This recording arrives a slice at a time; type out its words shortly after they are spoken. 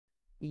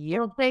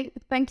Yep. Well,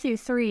 thank you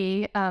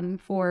three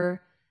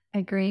for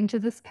agreeing to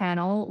this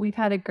panel. We've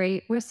had a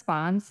great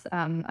response.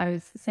 I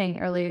was saying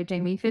earlier,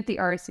 Jamie, 50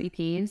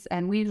 RSVPs,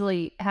 and we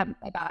usually have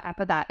about half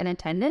of that in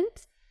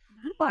attendance.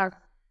 Wow.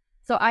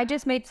 So I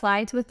just made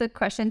slides with the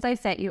questions I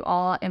sent you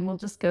all, and we'll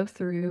just go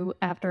through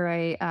after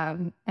I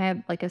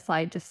have like a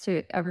slide just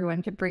to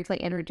everyone to briefly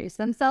introduce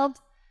themselves.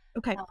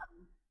 Okay.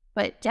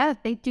 But yeah,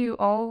 thank you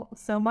all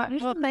so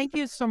much. Well, thank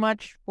you so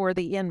much for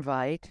the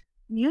invite.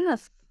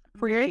 Yes.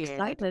 Very Appreciate it.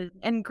 excited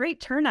and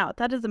great turnout.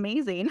 That is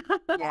amazing.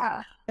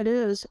 Yeah. It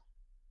is.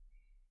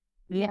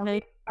 Yeah,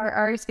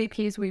 our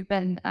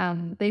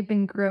RSVPs they've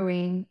been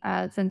growing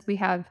since we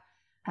have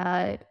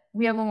a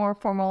more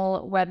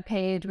formal web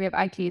page. We have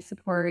IT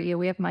support.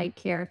 We have Mike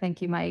here.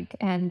 Thank you, Mike.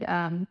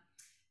 And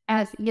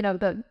as you know,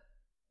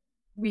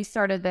 we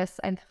started this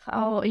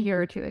a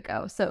year or two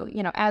ago. So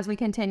as we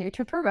continue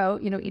to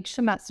promote, each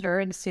semester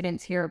and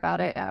students hear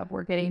about it,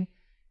 we're getting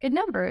good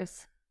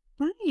numbers.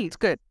 Nice. It's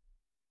good.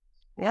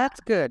 That's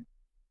good.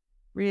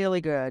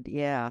 Really good.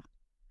 Yeah.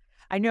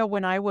 I know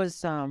when I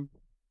was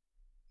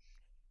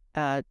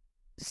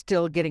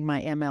still getting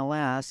my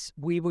MLS,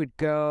 we would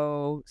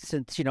go,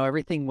 since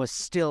everything was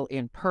still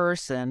in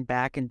person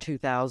back in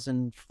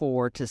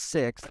 2004 to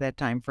 6, that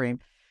time frame.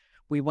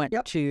 We went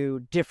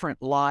to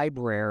different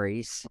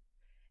libraries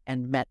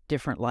and met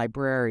different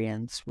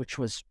librarians, which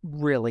was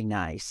really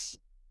nice.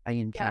 I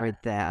enjoyed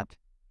that.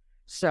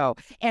 So,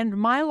 and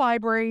my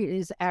library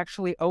is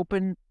actually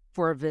open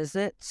for a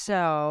visit.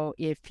 So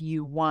if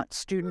you want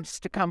students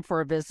to come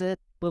for a visit,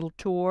 little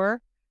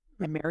tour,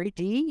 and Mary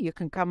D, you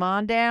can come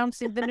on down,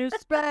 see the new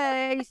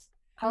space.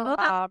 Have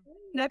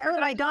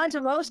I gone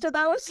to most of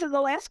those in the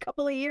last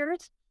couple of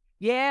years?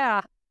 Yeah.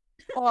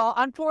 Well,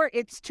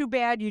 it's too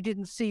bad you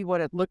didn't see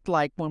what it looked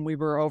like when we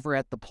were over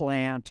at the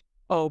plant.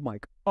 Oh my!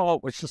 Oh,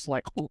 it was just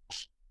like,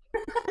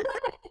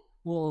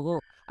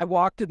 I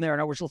walked in there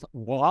and I was just like,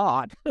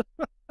 what?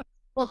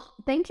 Well,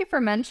 thank you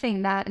for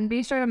mentioning that, and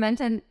be sure to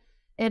mention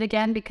it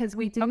again because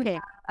we do. Okay.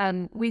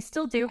 We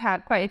still do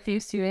have quite a few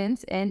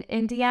students in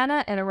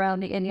Indiana and around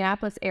the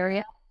Indianapolis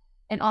area,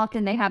 and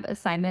often they have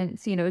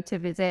assignments, to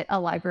visit a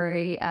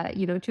library,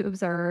 to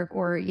observe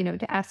or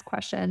to ask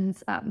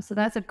questions. So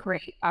that's a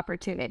great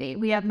opportunity.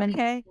 We have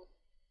many,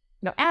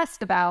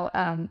 asked about,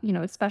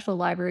 special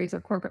libraries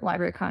or corporate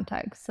library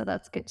contacts. So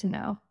that's good to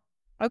know.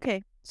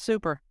 Okay,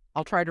 super.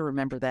 I'll try to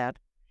remember that.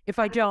 If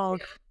I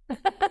don't.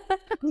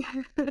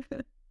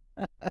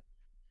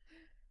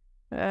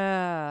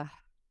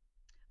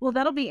 Well,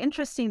 that'll be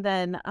interesting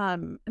then.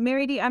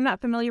 Mary D, I'm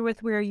not familiar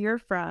with where you're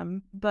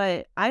from,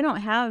 but I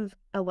don't have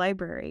a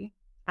library.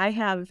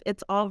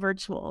 It's all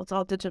virtual, it's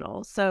all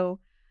digital. So,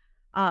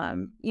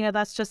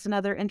 that's just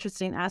another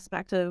interesting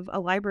aspect of a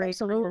library.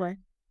 Absolutely.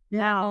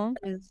 Now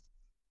is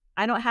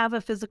I don't have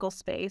a physical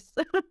space,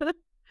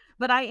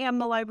 but I am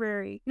the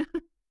library.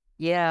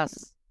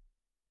 Yes.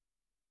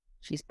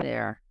 She's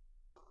there.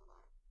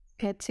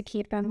 Good to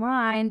keep in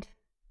mind.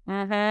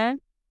 Mm-hmm.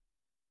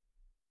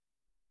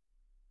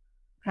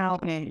 How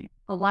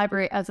a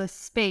library as a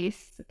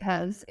space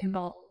has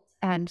evolved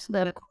and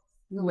the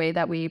way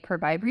that we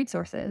provide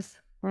resources.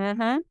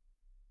 Mm-hmm.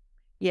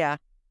 Yeah.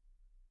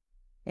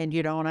 And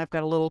and I've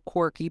got a little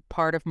quirky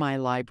part of my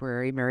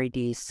library. Mary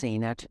D's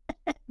seen it.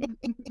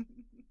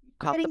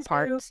 Called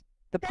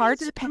the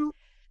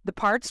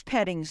parts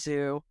petting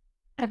zoo.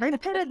 I've already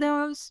petted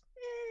those.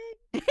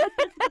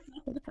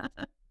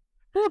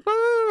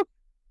 Woohoo!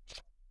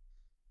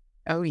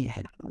 Oh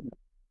yeah.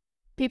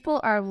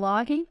 People are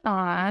logging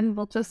on.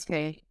 We'll just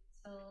okay.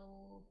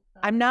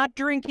 I'm not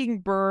drinking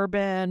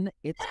bourbon.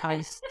 It's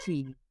iced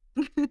tea.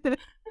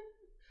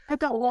 I've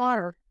got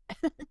water.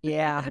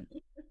 Yeah.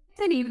 It's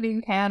an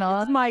evening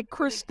panel. It's my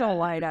Crystal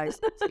Light Ice.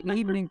 It's an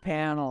evening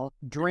panel.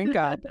 Drink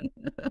up.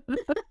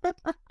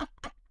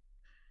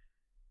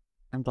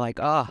 I'm like,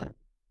 oh,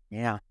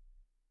 yeah.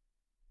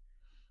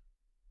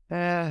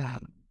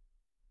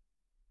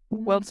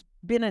 Well, it's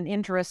been an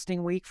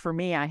interesting week for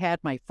me. I had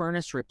my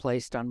furnace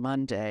replaced on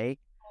Monday.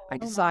 I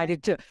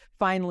decided to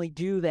finally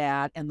do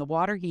that, and the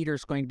water heater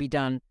is going to be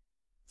done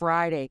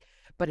Friday.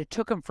 But it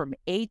took them from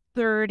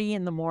 8:30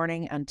 in the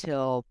morning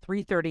until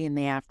 3:30 in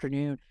the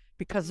afternoon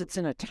because it's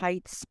in a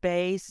tight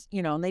space,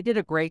 and they did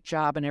a great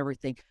job and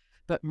everything.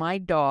 But my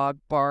dog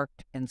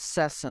barked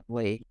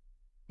incessantly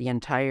the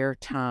entire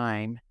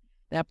time.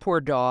 That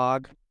poor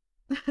dog.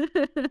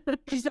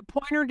 She's a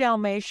Pointer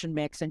Dalmatian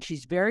mix, and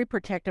she's very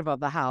protective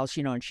of the house,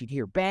 and she'd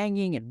hear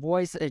banging and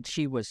voice, and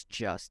she was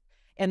just,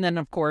 and then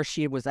of course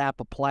she was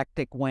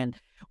apoplectic when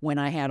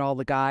I had all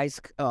the guys,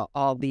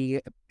 all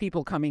the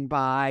people coming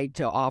by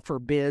to offer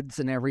bids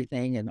and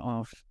everything, and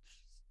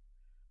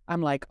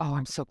I'm like, oh,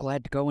 I'm so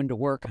glad to go into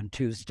work on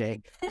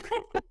Tuesday.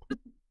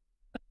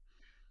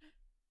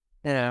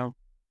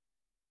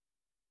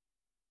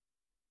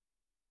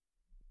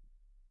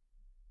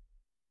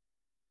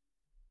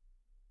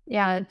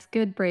 Yeah, it's a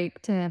good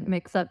break to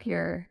mix up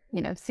your,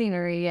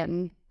 scenery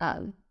and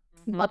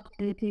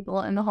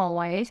people in the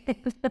hallway.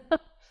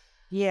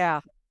 Yeah.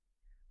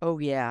 Oh,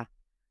 yeah.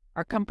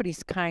 Our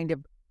company's kind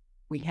of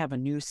we have a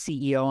new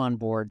CEO on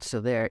board.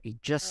 So he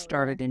just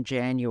started in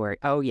January.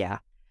 Oh, yeah.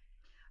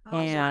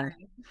 And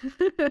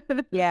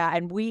yeah,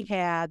 and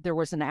there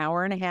was an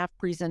hour-and-a-half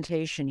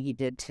presentation he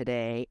did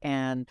today.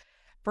 And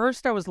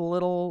first I was a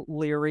little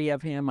leery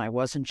of him. I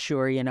wasn't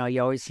sure,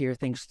 you always hear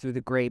things through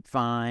the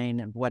grapevine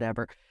and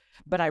whatever.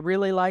 But I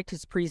really liked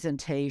his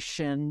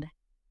presentation,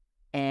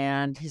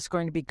 and he's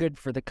going to be good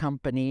for the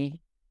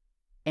company.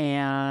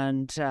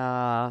 And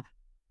so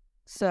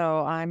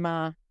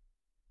I'm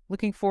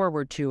looking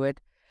forward to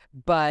it.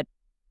 But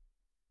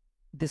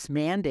this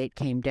mandate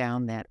came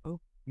down that,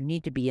 you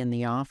need to be in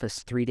the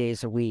office 3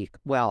 days a week.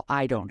 Well,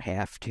 I don't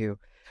have to,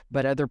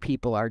 but other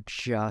people are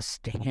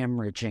just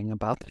hemorrhaging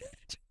about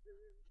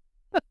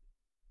that.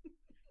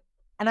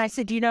 And I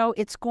said,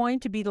 it's going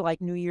to be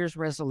like New Year's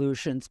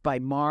resolutions. By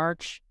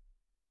March,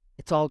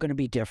 it's all going to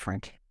be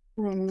different.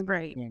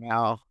 Right.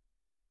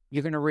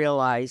 You're going to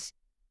realize,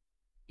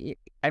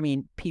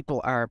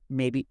 people are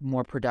maybe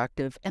more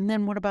productive. And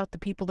then what about the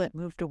people that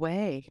moved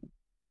away?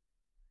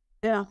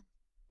 Yeah.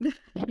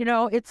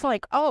 It's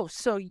like,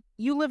 so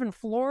you live in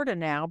Florida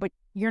now, but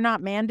you're not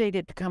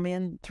mandated to come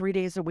in 3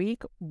 days a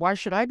week. Why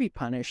should I be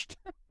punished?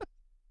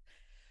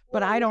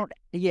 But I don't,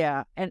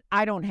 and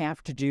I don't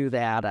have to do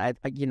that.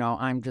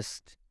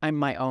 I'm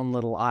my own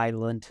little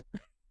island.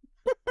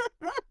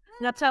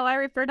 That's how I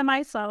refer to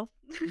myself.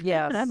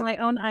 Yes. I'm my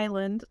own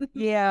island.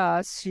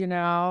 Yes,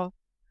 Yeah.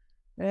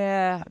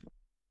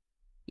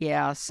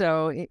 Yeah,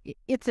 so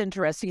it's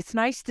interesting. It's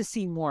nice to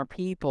see more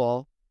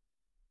people,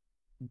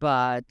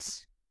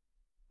 but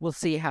we'll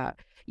see how,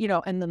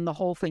 and then the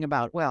whole thing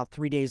about,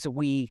 3 days a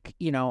week,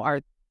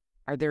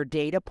 are there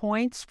data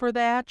points for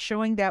that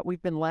showing that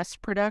we've been less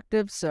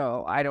productive?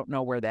 So I don't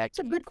know where that's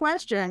a good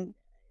question.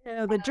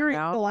 The jury's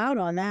still out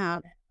on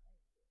that.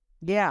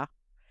 Yeah.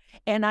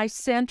 And I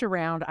sent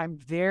around, I'm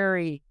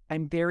very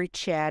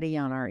chatty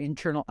on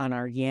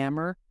our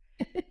Yammer.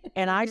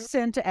 And I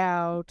sent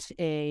out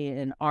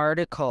an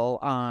article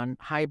on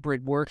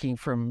hybrid working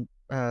from,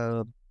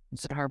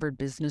 is it Harvard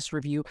Business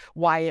Review?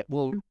 Why it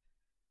will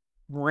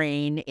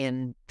reign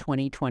in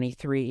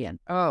 2023. And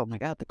oh my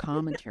God, the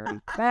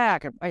commentary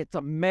back. It's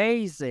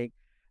amazing.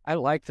 I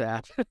like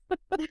that.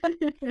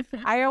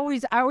 I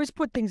always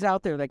put things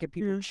out there that get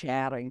people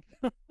chatting.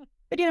 But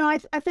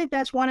I think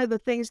that's one of the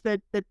things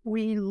that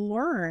we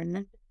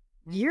learned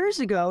years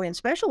ago in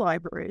special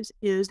libraries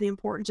is the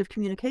importance of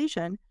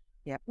communication.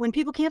 Yeah. When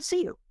people can't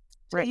see you.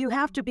 So right. You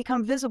have to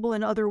become visible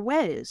in other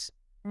ways.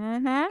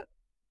 Mm-hmm.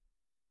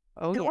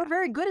 Oh, and we're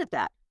very good at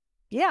that.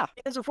 Yeah.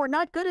 Because if we're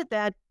not good at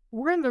that,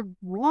 we're in the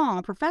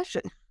wrong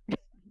profession.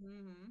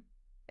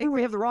 And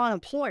we have the wrong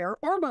employer,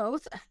 or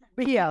both.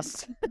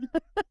 Yes.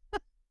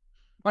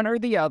 One or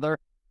the other.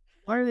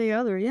 One or the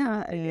other,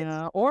 yeah.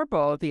 Yeah. Or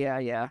both,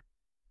 yeah.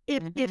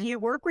 If you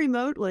work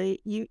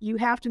remotely, you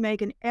have to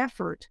make an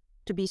effort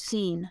to be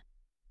seen.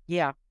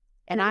 Yeah.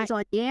 And it's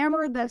on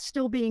Yammer that's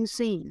still being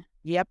seen.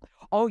 Yep.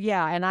 Oh,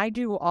 yeah. And I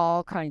do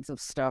all kinds of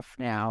stuff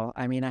now.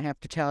 I have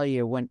to tell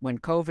you, when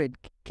COVID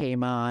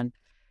came on,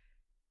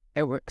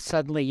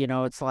 suddenly,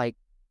 it's like,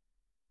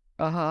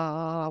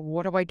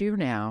 what do I do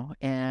now?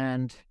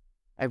 And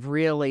I've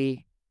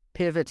really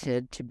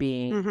pivoted to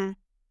being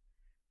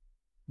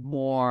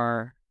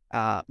more,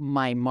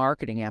 my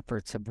marketing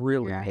efforts have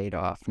really paid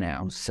off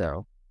now.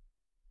 So,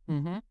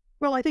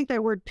 Well, I think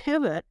that word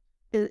pivot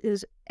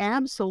is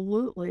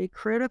absolutely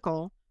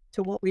critical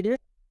to what we do.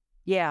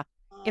 Yeah.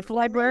 If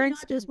librarians,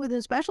 not just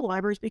within special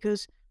libraries,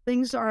 because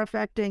things are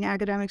affecting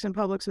academics and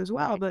publics as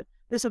well, but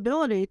this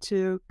ability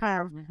to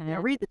kind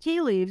of read the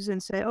tea leaves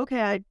and say,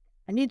 okay,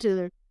 I need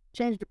to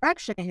change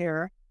direction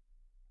here.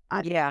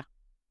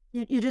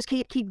 You just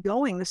can't keep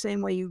going the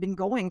same way you've been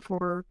going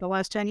for the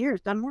last 10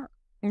 years. Doesn't work.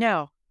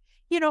 No.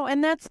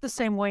 And that's the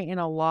same way in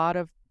a lot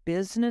of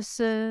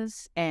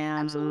businesses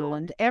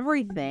and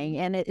everything.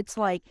 And it's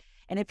like,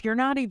 and if you're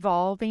not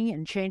evolving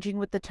and changing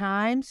with the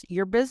times,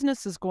 your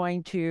business is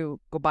going to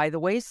go by the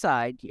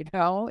wayside,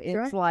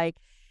 It's like,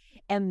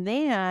 and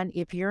then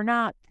if you're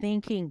not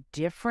thinking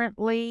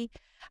differently,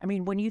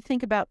 when you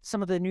think about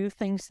some of the new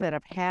things that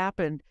have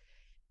happened,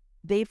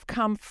 they've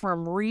come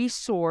from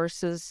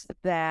resources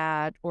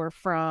or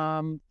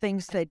from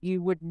things that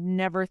you would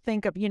never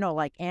think of,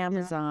 like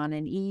Amazon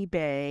and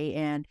eBay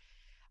and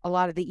a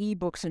lot of the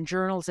ebooks and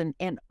journals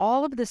and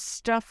all of this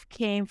stuff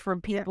came from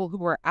people who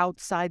were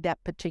outside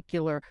that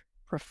particular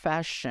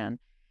profession.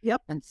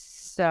 Yep. And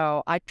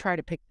so I try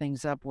to pick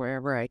things up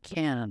wherever I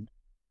can.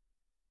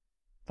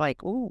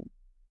 Like,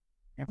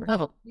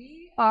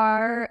 we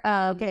are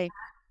okay.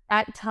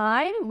 At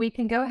time, we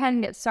can go ahead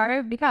and get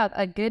started. We got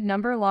a good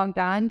number logged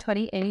on,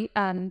 28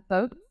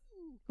 folks.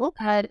 Cool.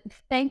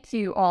 Thank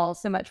you all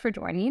so much for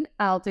joining.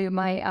 I'll do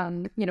my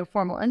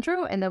formal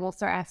intro and then we'll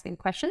start asking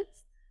questions.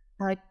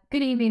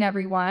 Good evening,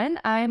 everyone.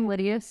 I'm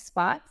Lydia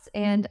Spots,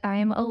 and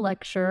I'm a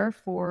lecturer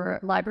for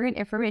Library and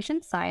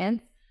Information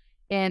Science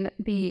in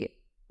the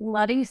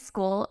Luddy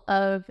School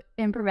of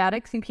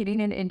Informatics,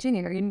 Computing, and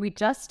Engineering. We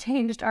just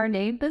changed our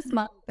name this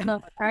month,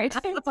 right?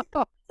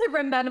 To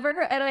remember,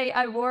 and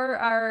I wore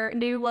our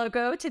new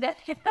logo today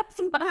as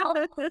well.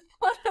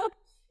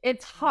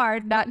 it's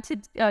hard not to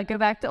go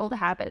back to old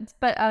habits.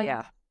 But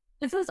Yeah.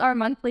 this is our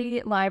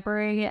monthly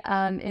library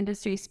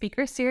industry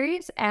speaker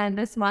series. And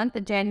this month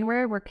in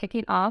January, we're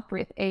kicking off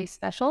with a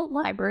special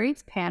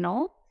libraries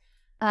panel.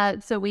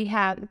 So we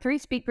have 3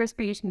 speakers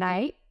for each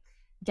night,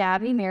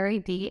 Gabby, Mary,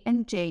 Dee,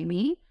 and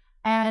Jamie.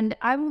 And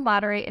I will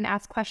moderate and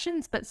ask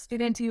questions, but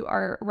students, you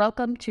are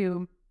welcome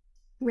to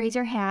raise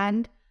your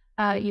hand,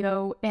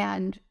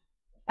 and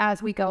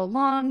as we go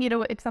along,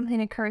 if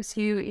something occurs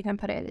to you, you can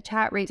put it in the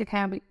chat, raise your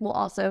hand. We'll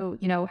also,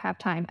 have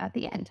time at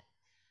the end.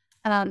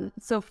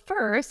 So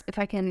first, if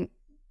I can,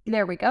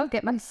 there we go,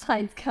 get my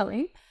slides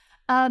going.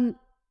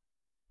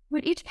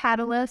 With each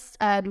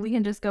panelist, we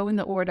can just go in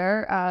the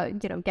order,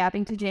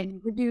 gabbing to Jamie.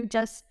 Would you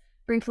just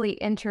briefly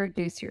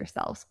introduce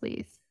yourselves,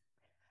 please?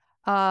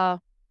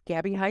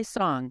 Gabby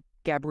Highsong,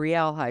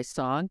 Gabrielle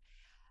Highsong.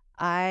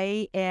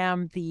 I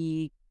am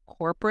the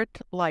corporate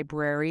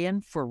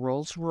librarian for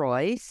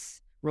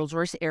Rolls-Royce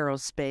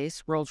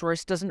Aerospace.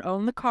 Rolls-Royce doesn't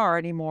own the car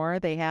anymore.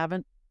 They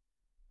haven't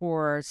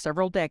for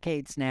several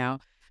decades now,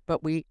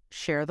 but we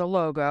share the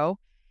logo.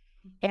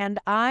 And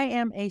I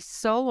am a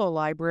solo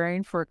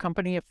librarian for a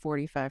company of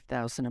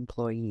 45,000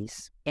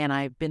 employees. And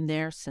I've been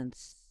there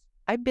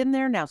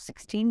now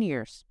 16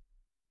 years.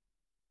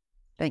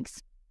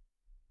 Thanks.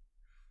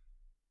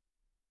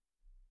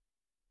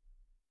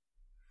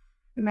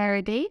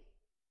 Mary D?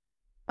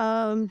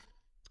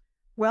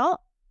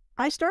 Well,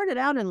 I started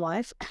out in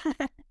life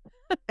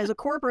as a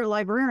corporate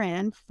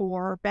librarian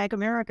for Bank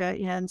America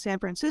in San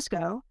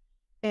Francisco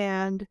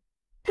and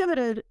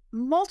pivoted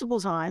multiple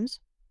times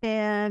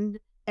and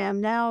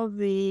am now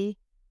the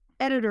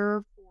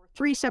editor for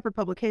 3 separate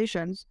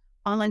publications,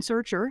 Online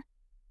Searcher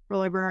for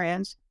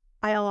librarians,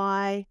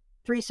 ILI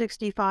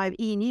 365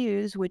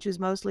 E-News, which is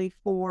mostly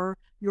for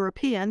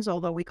Europeans,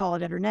 although we call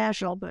it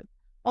international, but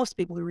most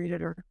people who read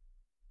it are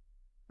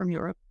from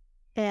Europe.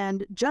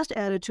 And just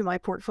added to my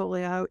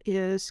portfolio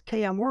is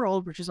KM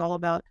World, which is all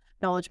about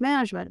knowledge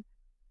management.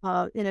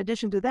 In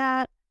addition to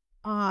that,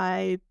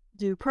 I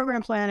do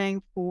program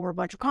planning for a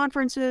bunch of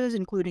conferences,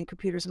 including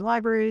Computers and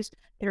Libraries,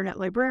 Internet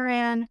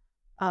Librarian,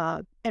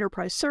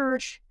 Enterprise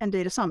Search, and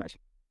Data Summit.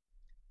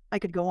 I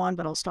could go on,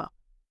 but I'll stop.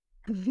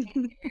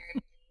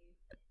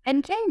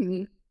 And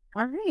Jamie.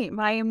 All right.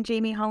 I am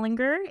Jamie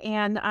Hollinger,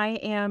 and I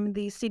am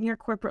the senior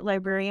corporate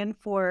librarian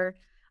for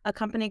a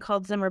company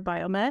called Zimmer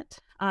Biomet.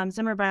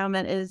 Zimmer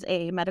Biomet is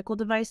a medical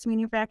device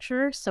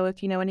manufacturer. So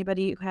if you know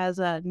anybody who has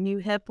a new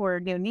hip or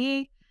new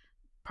knee,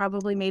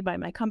 probably made by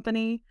my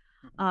company.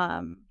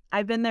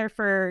 I've been there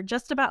for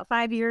just about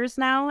 5 years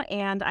now,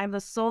 and I'm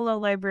the solo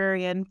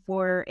librarian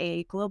for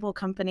a global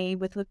company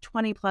with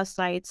 20 plus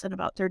sites and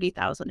about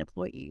 30,000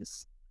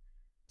 employees.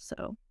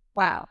 So,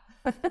 wow.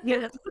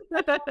 Yes.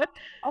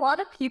 A lot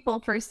of people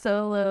for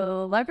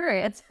solo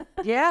librarians.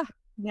 Yeah.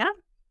 Yeah.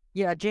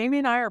 Yeah. Jamie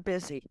and I are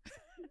busy.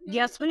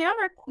 Yes, we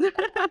are.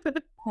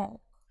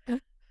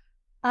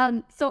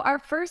 So our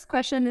first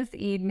question this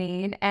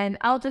evening, and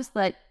I'll just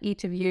let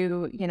each of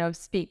you,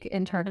 speak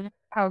in turn,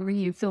 however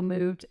you feel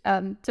moved,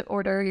 to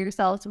order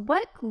yourselves.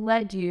 What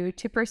led you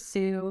to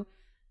pursue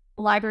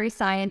library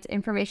science,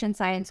 information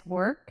science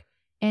work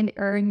and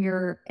earn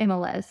your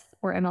MLIS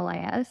or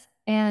MLIS?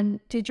 And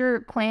did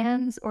your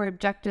plans or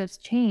objectives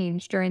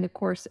change during the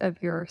course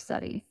of your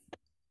study?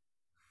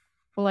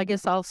 Well, I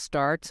guess I'll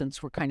start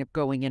since we're kind of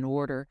going in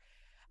order.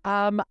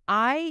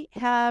 I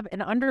have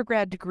an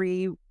undergrad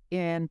degree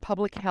in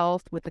public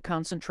health with a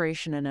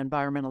concentration in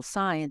environmental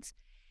science.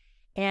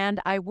 And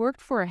I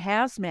worked for a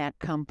hazmat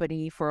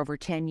company for over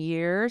 10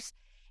 years,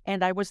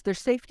 and I was their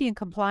safety and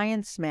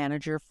compliance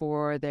manager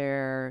for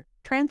their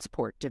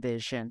transport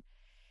division.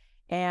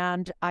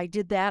 And I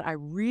did that. I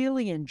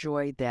really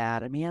enjoyed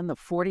that. I mean, the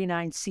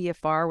 49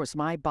 CFR was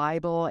my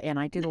Bible, and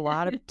I did a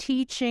lot of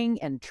teaching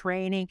and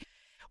training,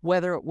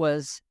 whether it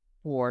was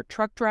for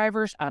truck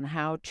drivers on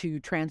how to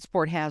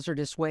transport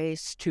hazardous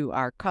waste to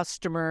our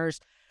customers,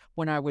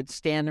 when I would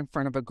stand in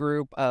front of a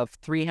group of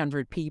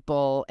 300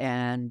 people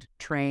and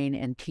train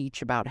and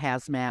teach about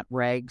hazmat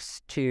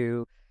regs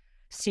to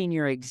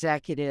senior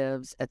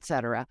executives,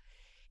 etc.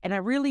 And I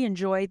really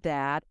enjoyed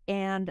that.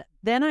 And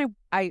then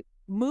I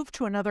moved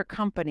to another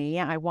company.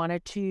 I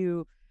wanted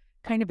to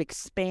kind of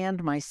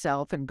expand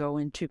myself and go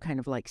into kind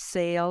of like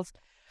sales.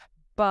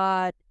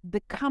 But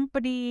the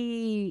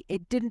company,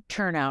 it didn't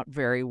turn out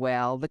very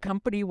well. The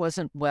company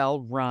wasn't well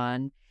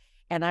run,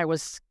 and I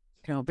was,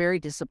 very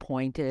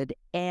disappointed.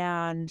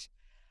 And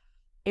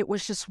it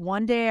was just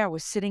one day I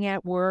was sitting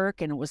at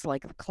work, and it was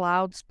like the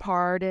clouds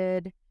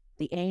parted,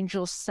 the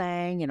angels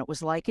sang, and it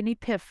was like an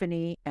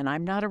epiphany. And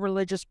I'm not a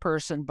religious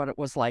person, but it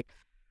was like,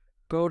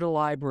 go to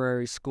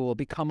library school,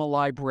 become a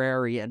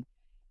librarian.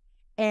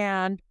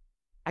 And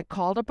I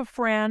called up a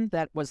friend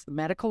that was the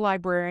medical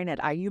librarian at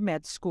IU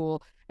Med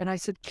School, and I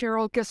said,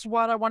 Carol, guess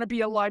what? I want to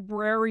be a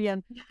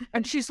librarian.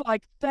 And she's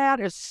like, that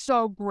is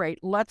so great.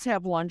 Let's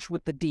have lunch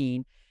with the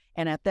dean.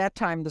 And at that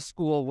time, the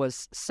school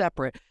was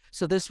separate.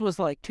 So this was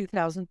like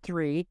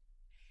 2003.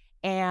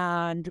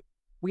 And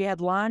we had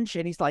lunch,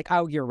 and he's like,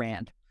 oh, you're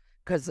Rand.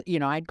 Because,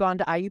 I'd gone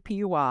to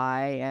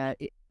IUPUI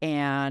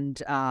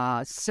And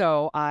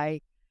so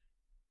I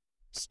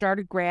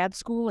started grad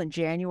school in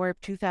January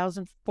of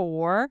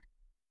 2004.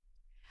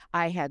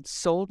 I had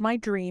sold my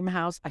dream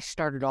house. I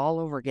started all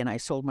over again. I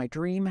sold my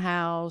dream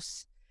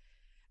house.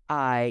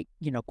 I,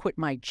 quit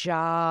my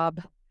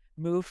job,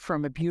 moved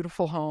from a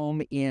beautiful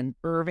home in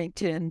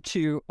Irvington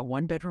to a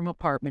one-bedroom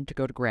apartment to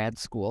go to grad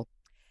school.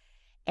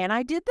 And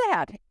I did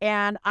that.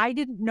 And I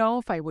didn't know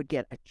if I would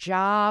get a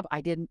job.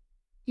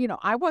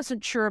 I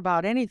wasn't sure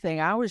about anything.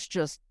 I was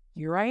just,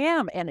 here I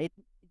am. And it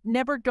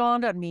never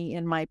dawned on me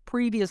in my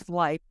previous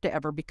life to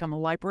ever become a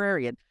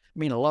librarian. I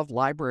mean, I love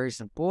libraries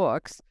and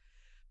books,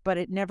 but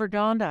it never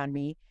dawned on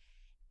me.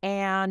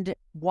 And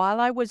while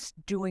I was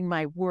doing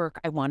my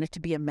work, I wanted to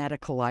be a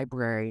medical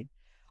librarian.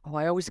 Oh,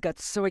 I always got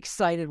so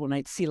excited when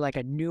I'd see like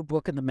a new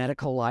book in the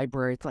medical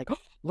library. It's like, oh,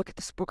 look at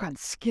this book on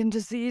skin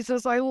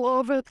diseases. I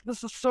love it.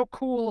 This is so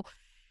cool.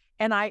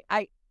 And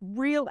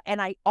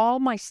all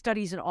my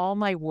studies and all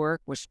my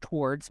work was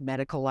towards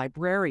medical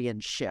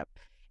librarianship.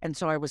 And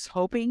so I was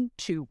hoping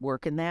to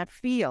work in that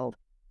field.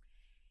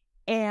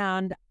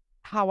 And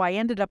how I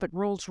ended up at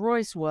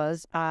Rolls-Royce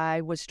was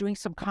I was doing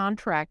some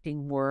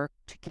contracting work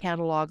to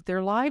catalog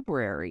their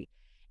library.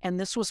 And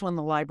this was when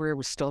the library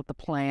was still at the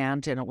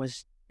plant, and it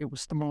was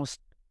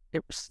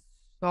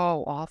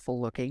so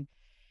awful looking.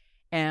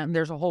 And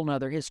there's a whole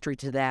nother history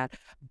to that.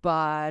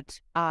 But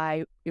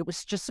it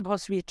was just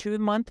supposed to be a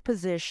 2-month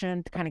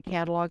position to kind of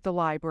catalog the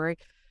library.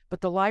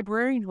 But the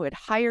librarian who had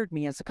hired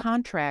me as a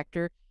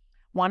contractor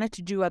wanted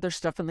to do other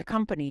stuff in the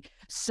company.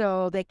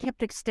 So they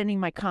kept extending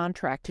my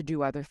contract to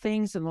do other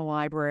things in the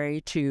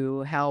library,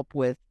 to help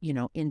with,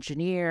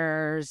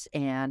 engineers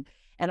and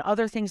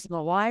other things in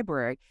the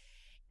library.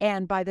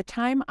 And by the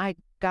time I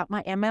got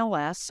my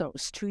MLS, so it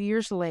was 2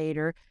 years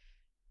later,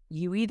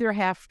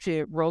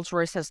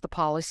 Rolls-Royce has the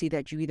policy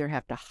that you either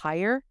have to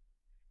hire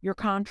your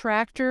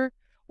contractor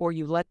or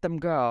you let them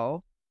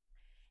go.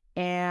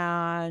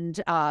 And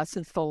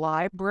since the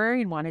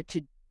librarian wanted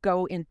to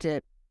go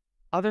into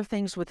other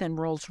things within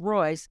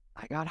Rolls-Royce,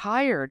 I got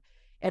hired.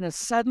 And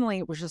suddenly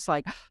it was just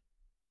like,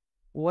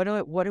 what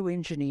do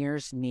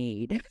engineers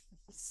need?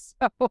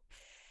 So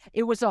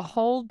it was a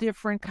whole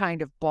different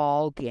kind of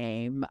ball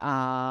game.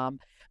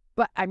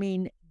 But I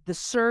mean, the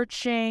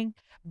searching,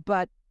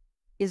 but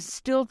is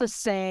still the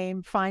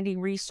same,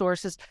 finding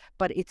resources,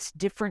 but it's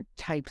different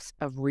types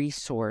of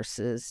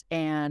resources.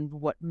 And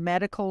what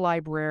medical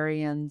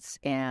librarians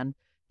and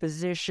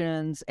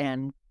physicians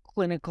and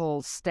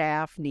clinical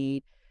staff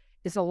need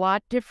is a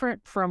lot different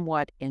from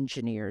what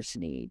engineers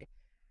need.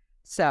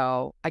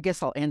 So I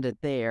guess I'll end it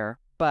there.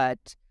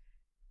 But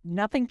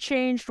nothing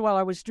changed while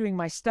I was doing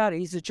my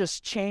studies. It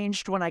just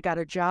changed when I got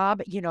a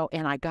job,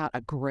 and I got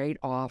a great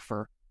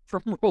offer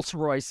from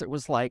Rolls-Royce. It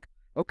was like,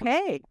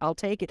 okay, I'll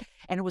take it.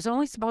 And it was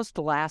only supposed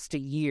to last a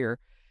year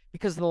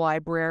because the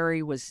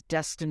library was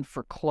destined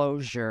for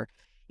closure.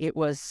 It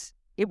was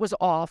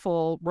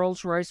awful.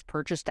 Rolls-Royce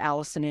purchased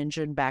Allison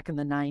Engine back in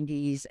the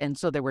 90s, and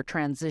so they were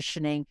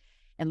transitioning.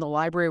 And the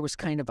library was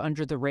kind of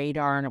under the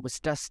radar, and it was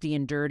dusty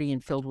and dirty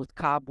and filled with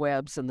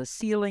cobwebs, and the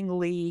ceiling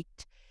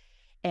leaked,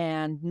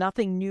 and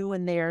nothing new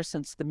in there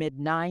since the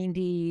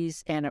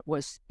mid-90s. And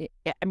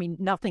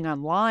nothing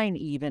online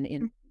even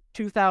in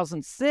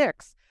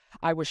 2006.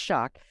 I was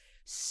shocked.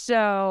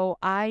 So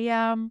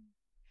I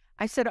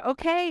said,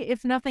 okay,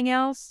 if nothing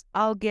else,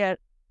 I'll get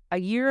a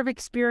year of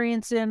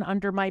experience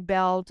under my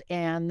belt,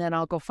 and then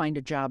I'll go find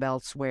a job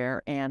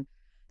elsewhere. And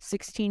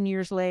 16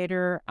 years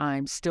later,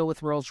 I'm still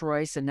with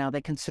Rolls-Royce, and now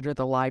they consider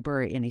the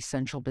library an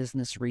essential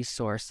business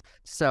resource.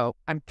 So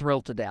I'm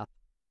thrilled to death.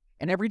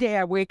 And every day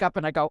I wake up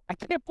and I go, I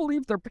can't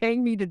believe they're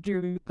paying me to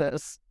do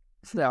this.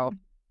 So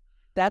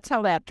that's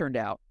how that turned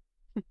out.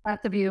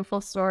 That's a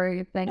beautiful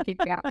story. Thank you,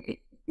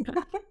 Gabby.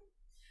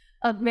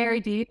 Mary,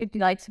 would you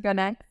like to go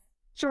next?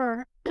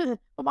 Sure. Well,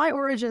 my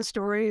origin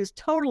story is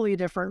totally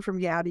different from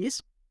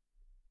Gabby's.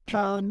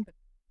 I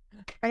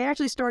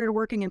actually started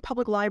working in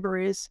public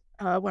libraries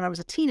when I was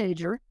a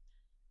teenager.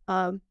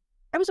 I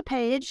was a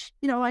page,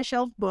 I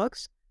shelved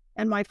books,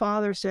 and my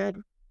father said,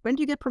 when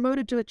do you get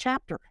promoted to a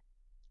chapter?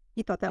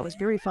 He thought that was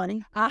very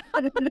funny. And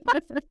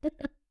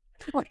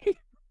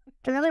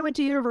then I went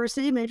to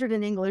university, majored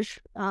in English,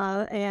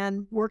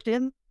 and worked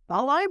in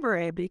a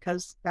library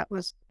because that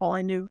was all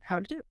I knew how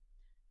to do.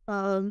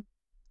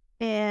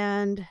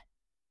 And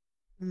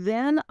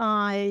then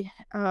I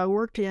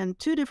worked in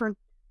 2 different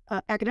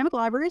academic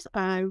libraries,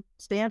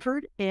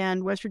 Stanford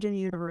and West Virginia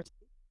University.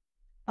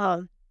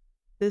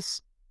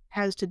 This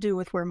has to do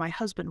with where my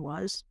husband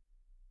was.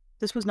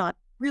 This was not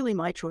really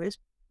my choice,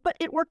 but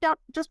it worked out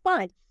just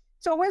fine.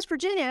 So West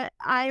Virginia,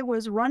 I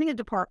was running a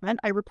department.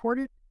 I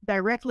reported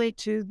directly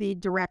to the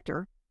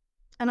director,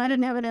 and I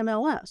didn't have an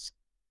MLS.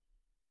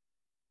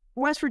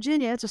 West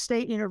Virginia, it's a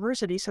state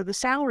university, so the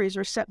salaries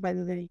are set by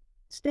the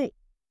state.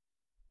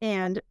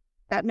 And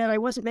that meant I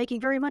wasn't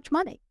making very much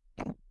money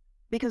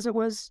because it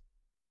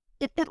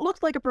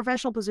looked like a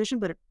professional position,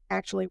 but it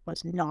actually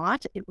was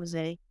not. It was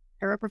a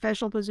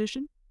paraprofessional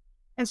position.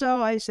 And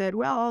so I said,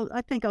 well,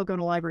 I think I'll go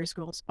to library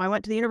school. So I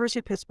went to the University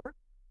of Pittsburgh.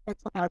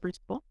 That's a library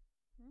school.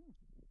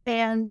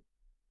 And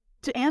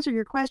to answer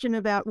your question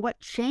about what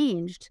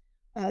changed,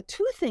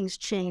 two things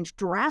changed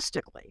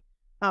drastically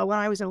when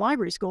I was in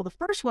library school. The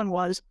first one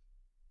was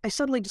I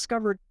suddenly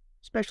discovered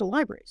special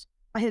libraries.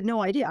 I had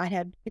no idea. I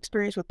had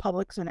experience with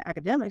publics and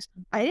academics.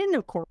 I didn't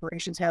know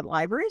corporations had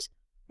libraries.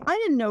 I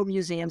didn't know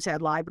museums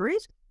had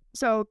libraries.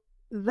 So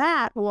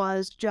that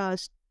was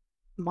just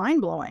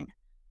mind-blowing.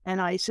 And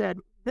I said,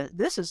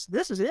 this is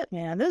it,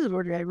 man. This is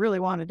what I really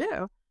want to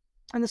do.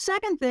 And the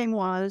second thing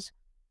was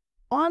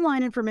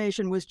online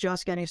information was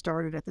just getting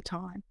started at the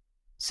time.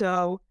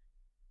 So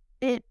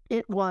it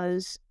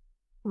was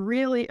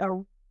really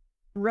a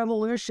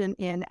revolution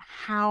in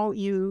how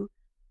you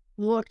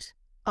looked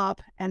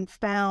up and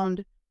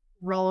found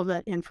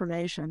relevant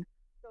information.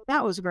 So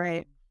that was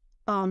great.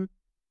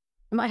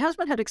 My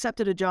husband had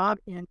accepted a job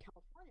in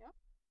California,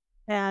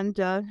 and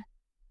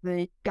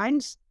the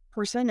guidance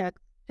person at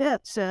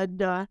Pitt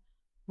said,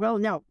 well,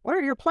 now, what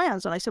are your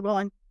plans? And I said, well,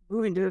 I'm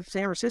moving to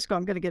San Francisco.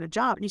 I'm going to get a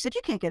job. And he said,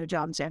 you can't get a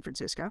job in San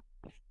Francisco.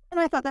 And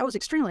I thought that was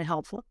extremely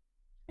helpful.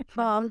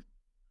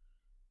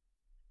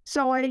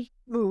 So I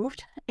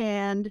moved,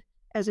 and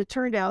as it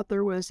turned out,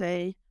 there was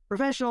a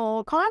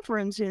professional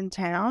conference in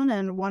town,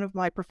 and one of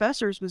my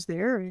professors was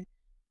there.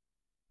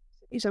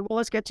 He said, well,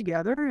 let's get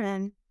together.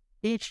 And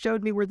he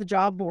showed me where the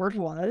job board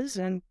was,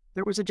 and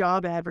there was a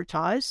job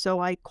advertised. So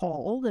I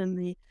called, and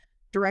the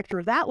director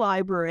of that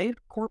library,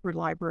 corporate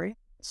library,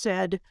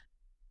 said,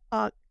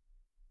 I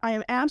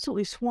am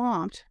absolutely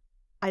swamped.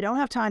 I don't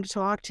have time to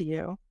talk to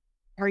you.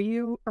 Are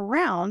you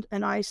around?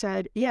 And I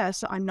said,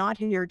 yes, I'm not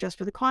here just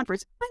for the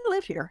conference. I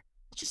live here.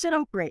 She said,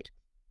 oh, great.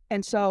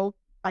 And so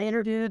I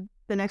interviewed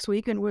the next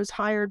week and was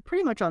hired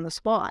pretty much on the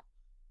spot.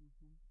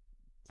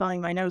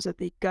 Thumbing my nose at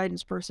the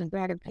guidance person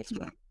back in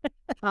Pittsburgh.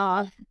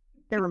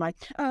 Never mind.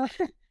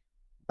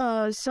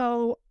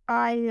 So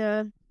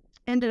I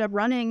ended up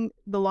running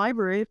the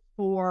library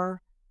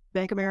for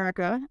Bank of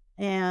America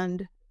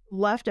and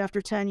left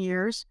after 10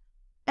 years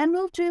and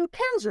moved to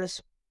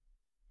Kansas.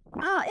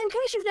 In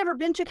case you've never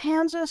been to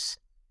Kansas,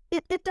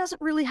 it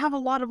doesn't really have a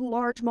lot of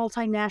large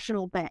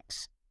multinational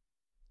banks.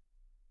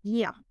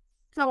 Yeah.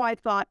 So I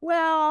thought,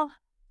 well,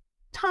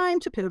 time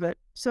to pivot.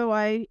 So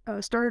I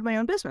started my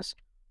own business.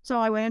 So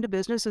I went into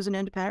business as an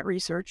independent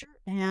researcher,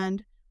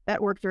 and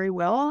that worked very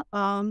well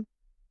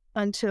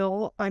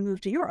until I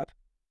moved to Europe,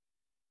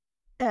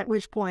 at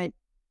which point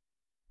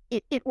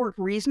it worked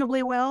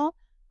reasonably well.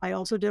 I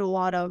also did a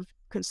lot of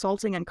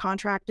consulting and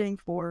contracting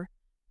for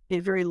a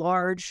very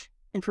large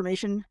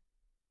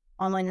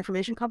online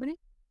information company.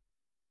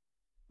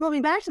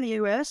 Moving back to the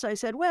U.S., I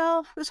said,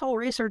 well, this whole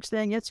research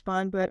thing, it's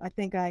fun, but I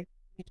think I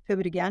need to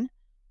pivot again.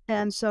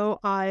 And so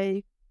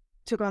I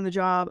took on the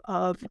job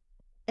of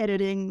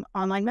editing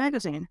online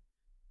magazine.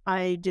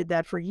 I did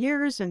that for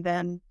years, and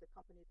then the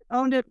company that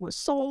owned it was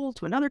sold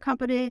to another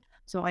company.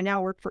 So I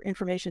now work for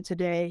Information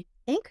Today,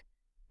 Inc.,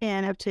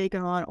 and have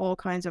taken on all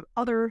kinds of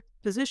other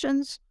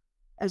positions.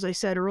 As I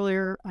said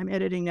earlier, I'm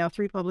editing now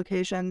 3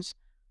 publications,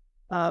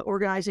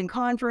 organizing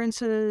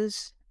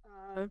conferences.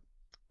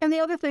 And the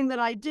other thing that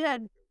I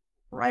did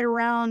right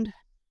around,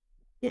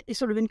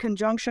 sort of in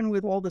conjunction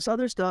with all this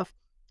other stuff,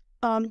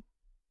 I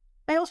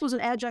also was an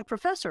adjunct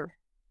professor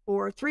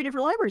for 3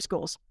 different library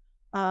schools.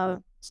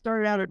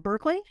 Started out at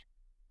Berkeley,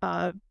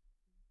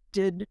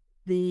 did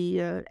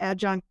the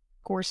adjunct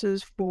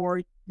courses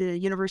for the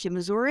University of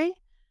Missouri,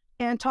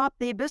 and taught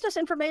the Business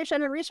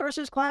Information and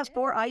Resources class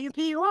for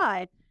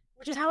iupui,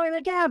 which is how I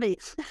met Gabby,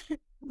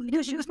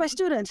 because she was my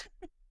student.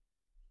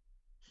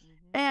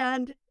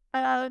 And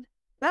that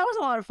was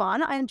a lot of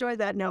fun. I enjoyed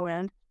that no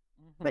end.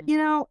 But, you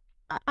know,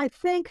 I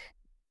think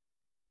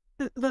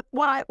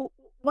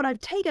what I've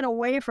taken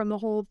away from the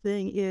whole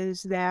thing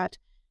is that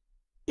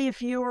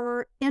if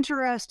you're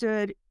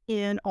interested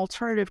in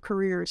alternative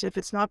careers, if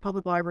it's not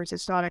public libraries,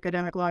 it's not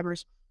academic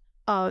libraries,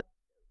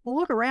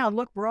 look around,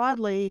 look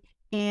broadly,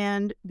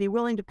 and be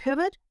willing to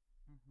pivot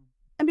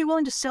and be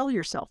willing to sell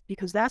yourself,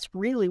 because that's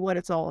really what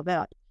it's all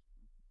about.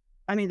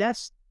 I mean,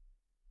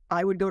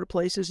 I would go to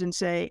places and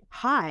say,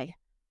 hi.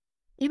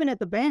 Even at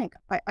the bank,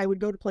 I would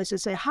go to places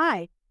and say,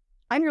 hi,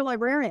 I'm your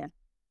librarian.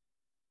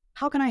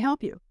 How can I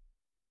help you?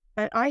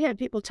 And I had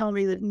people tell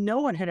me that no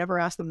one had ever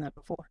asked them that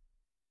before.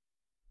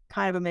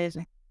 Kind of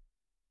amazing.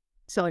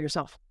 Sell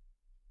yourself.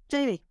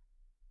 Jamie.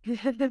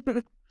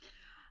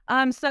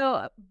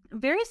 So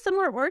very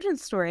similar origin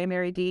story,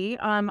 Mary D.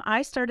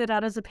 I started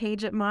out as a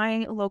page at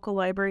my local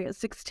library at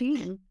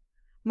 16.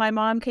 My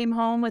mom came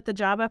home with the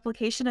job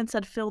application and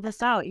said, fill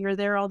this out. You're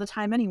there all the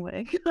time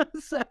anyway.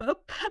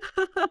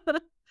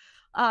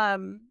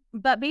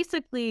 But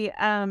basically,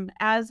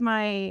 as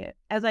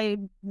I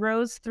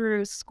rose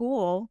through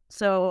school,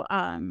 so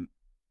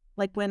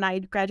like when I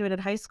graduated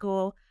high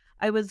school,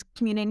 I was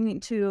commuting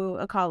to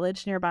a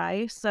college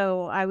nearby,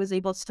 so I was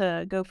able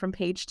to go from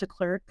page to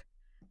clerk,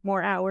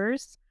 more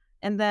hours.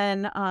 And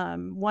then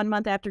 1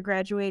 month after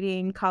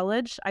graduating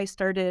college, I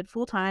started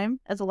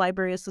full-time as a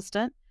library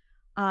assistant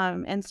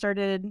and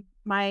started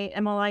my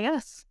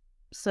MLIS.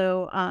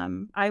 So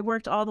I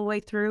worked all the way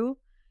through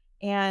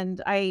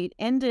And I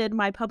ended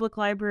my public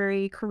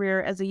library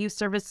career as a youth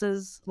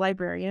services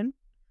librarian.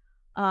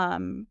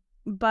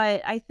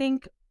 But I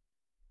think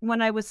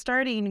when I was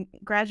starting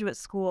graduate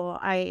school,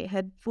 I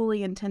had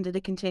fully intended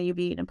to continue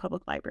being in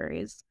public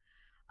libraries.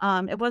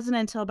 It wasn't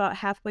until about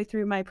halfway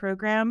through my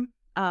program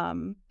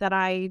that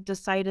I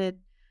decided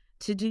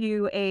to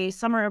do a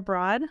summer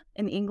abroad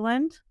in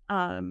England.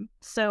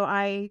 So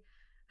I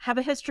have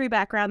a history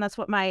background. That's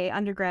what my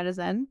undergrad is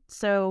in.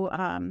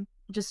 So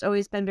just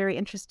always been very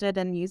interested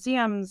in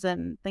museums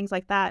and things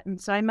like that. And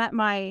so I met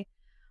my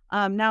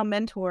now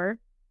mentor,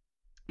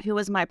 who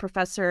was my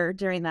professor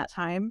during that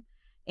time.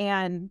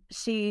 And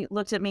she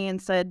looked at me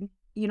and said,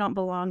 "You don't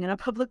belong in a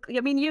public,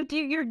 I mean, you're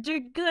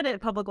good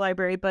at public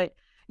library, but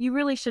you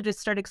really should just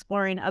start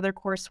exploring other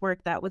coursework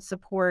that would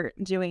support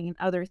doing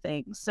other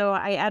things." So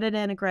I added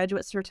in a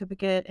graduate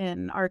certificate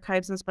in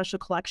archives and special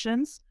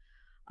collections,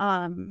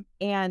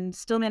 and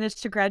still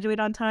managed to graduate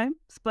on time.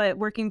 But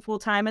working full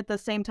time at the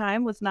same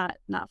time was not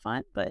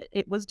fun, but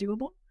it was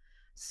doable.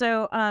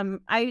 So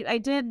I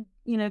did,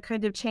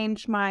 kind of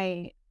change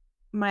my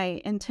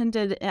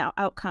intended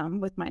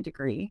outcome with my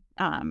degree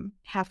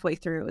halfway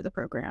through the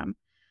program.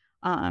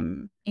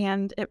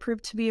 And it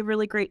proved to be a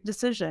really great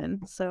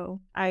decision. So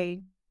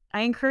I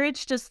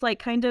encourage just like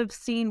kind of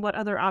seeing what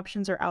other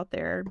options are out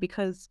there,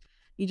 because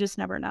you just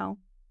never know.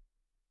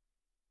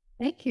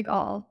 Thank you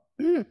all.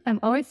 I'm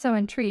always so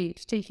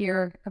intrigued to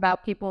hear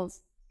about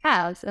people's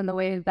paths and the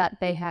way that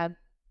they have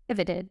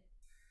pivoted.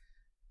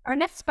 Our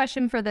next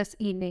question for this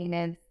evening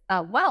is,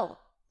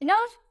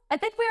 I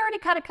think we already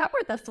kind of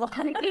covered this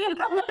one.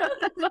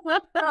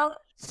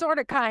 Sort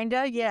of, kind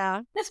of,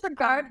 yeah.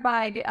 Disregard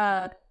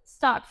my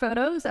stock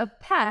photos of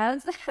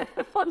paths.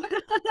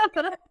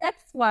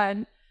 Next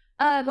one.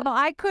 Well,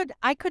 I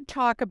could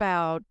talk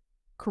about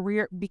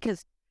career,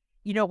 because,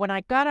 when I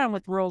got on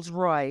with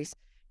Rolls-Royce,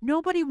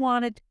 nobody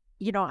wanted,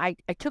 I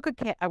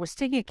was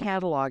taking a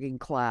cataloging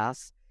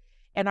class,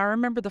 and I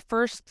remember the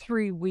first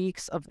 3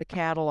 weeks of the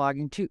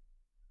cataloging, two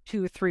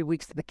or 3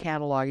 weeks of the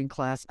cataloging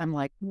class, I'm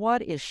like,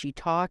 what is she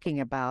talking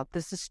about?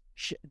 This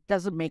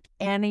doesn't make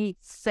any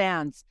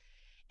sense.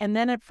 And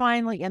then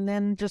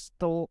just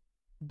the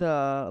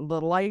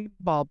light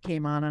bulb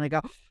came on, and I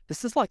go,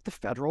 this is like the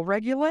federal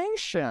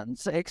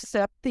regulations,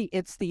 except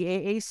it's the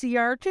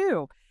AACR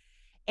too.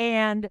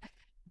 And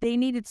they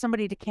needed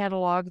somebody to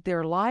catalog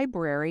their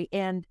library,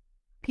 and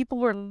people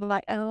were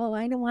like, oh,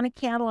 I don't want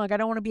to catalog. I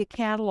don't want to be a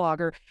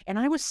cataloger. And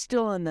I was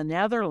still in the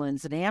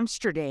Netherlands, in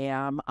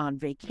Amsterdam, on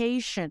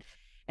vacation.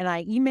 And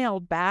I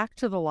emailed back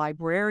to the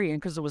librarian,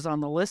 because it was on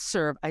the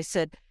listserv. I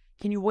said,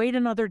 can you wait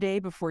another day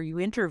before you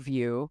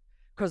interview?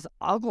 Because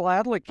I'll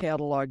gladly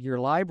catalog your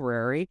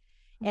library.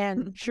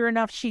 And sure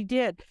enough, she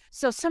did.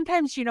 So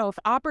sometimes, if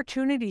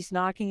opportunity's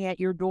knocking at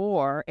your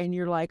door and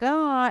you're like,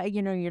 oh,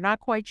 you're not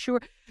quite sure,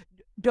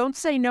 don't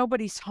say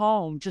nobody's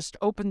home. Just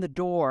open the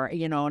door,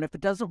 and if it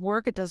doesn't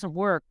work, it doesn't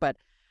work. But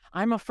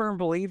I'm a firm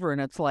believer,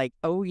 and it's like,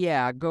 oh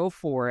yeah, go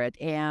for it.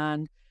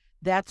 And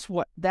that's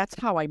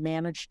how I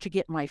managed to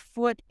get my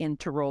foot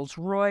into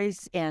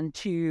Rolls-Royce and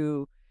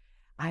to,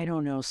 I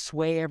don't know,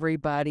 sway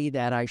everybody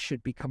that I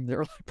should become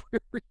their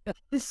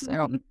librarian.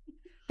 So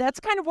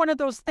that's kind of one of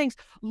those things.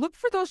 Look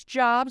for those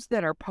jobs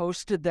that are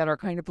posted that are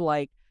kind of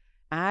like,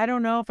 I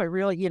don't know if I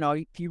really,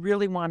 if you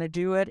really want to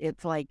do it,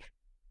 it's like,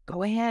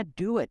 go ahead,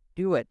 do it,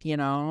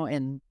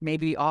 and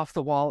maybe off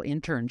the wall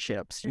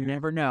internships. You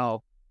never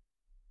know.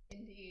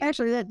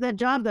 Actually, that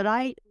job that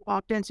I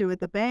walked into at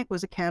the bank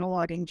was a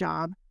cataloging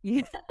job.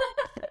 Yeah.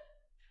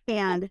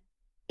 And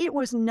it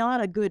was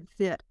not a good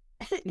fit.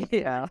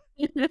 Yeah.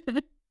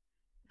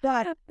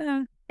 But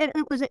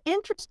it was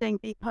interesting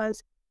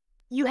because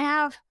you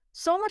have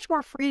so much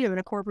more freedom in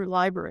a corporate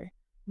library.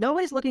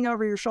 Nobody's looking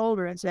over your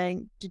shoulder and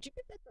saying, did you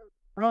get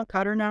the wrong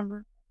cutter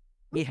number?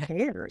 Who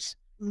cares?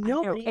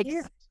 Nobody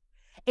cares.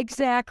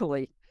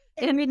 Exactly.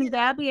 I mean,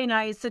 Abby and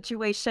I's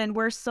situation,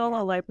 we're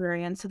solo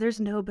librarians, so there's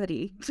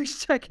nobody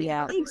checking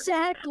out.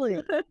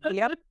 Exactly.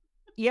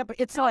 Yep.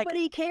 It's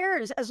nobody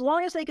cares. As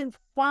long as they can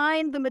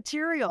find the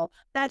material,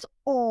 that's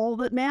all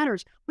that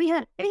matters. We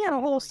had a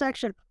whole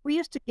section. We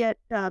used to get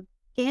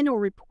annual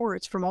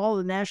reports from all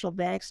the national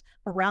banks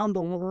around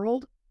the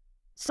world,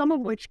 some of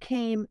which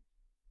came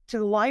to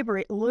the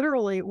library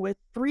literally with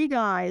 3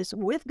 guys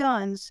with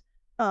guns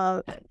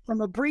from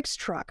a Breeks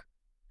truck.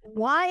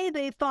 Why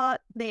they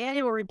thought the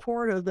annual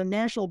report of the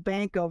National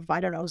Bank of, I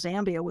don't know,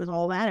 Zambia was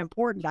all that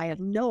important, I had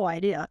no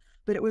idea.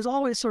 But it was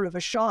always sort of a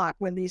shock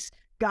when these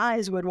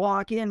guys would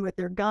walk in with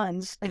their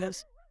guns. And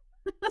it's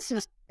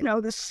just,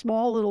 this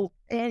small little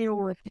annual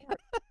report.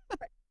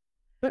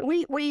 But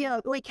we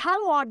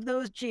cataloged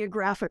those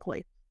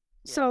geographically.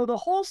 Yeah. So the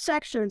whole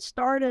section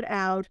started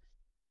out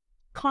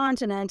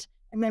continent,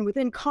 and then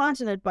within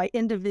continent by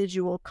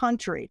individual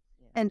country.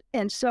 Yeah.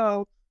 And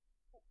so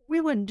we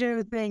would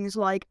do things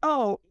like,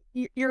 oh,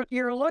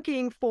 you're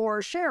looking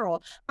for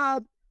Cheryl. I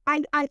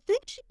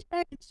think she's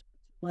back in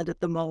Switzerland at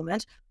the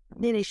moment.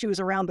 Meaning she was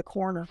around the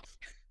corner.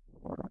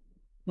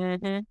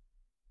 Mm-hmm.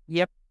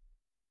 Yep.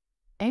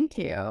 Thank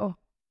you.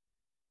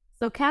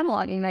 So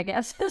cataloging, I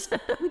guess, is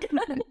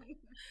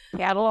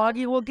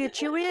Cataloging will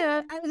get you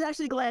in. I was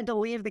actually glad to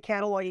leave the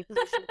cataloging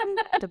position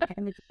to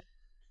manage.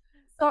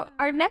 So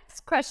our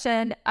next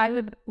question, I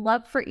would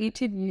love for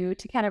each of you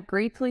to kind of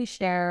briefly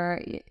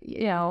share,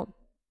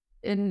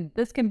 and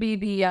this can be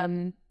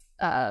the,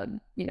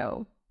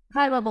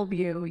 high level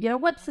view,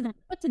 what's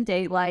a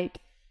day like?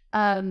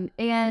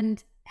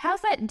 And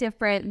how's that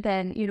different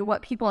than,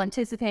 what people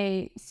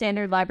anticipate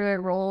standard library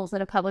roles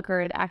in a public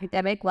or an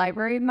academic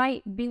library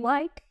might be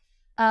like?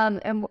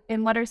 And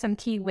what are some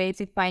key ways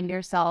you find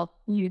yourself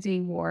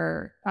using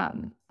more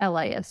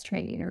LIS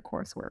training or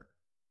coursework?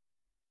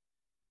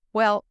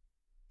 Well,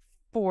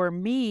 for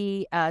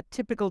me, a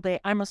typical day,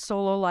 I'm a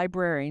solo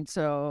librarian.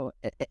 So,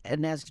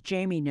 and as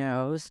Jamie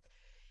knows,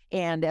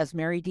 and as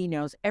Mary D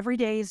knows, every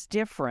day is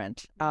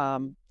different.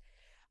 When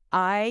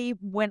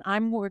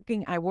I'm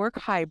working, I work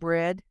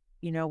hybrid.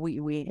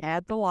 We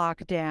had the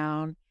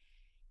lockdown,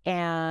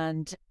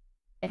 and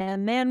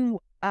then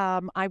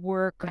I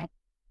work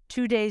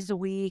 2 days a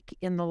week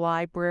in the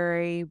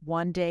library,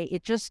 1 day.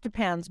 It just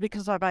depends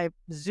because if I have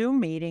Zoom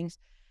meetings,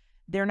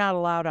 they're not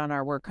allowed on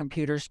our work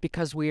computers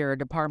because we are a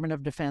Department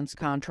of Defense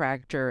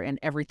contractor and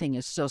everything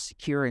is so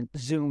secure and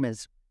Zoom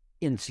is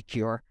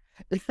insecure,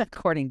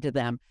 according to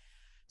them.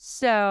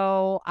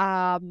 So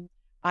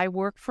I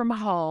work from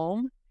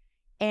home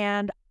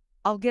and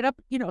I'll get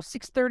up,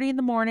 6:30 in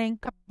the morning,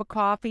 cup of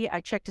coffee.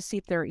 I check to see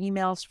if there are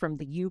emails from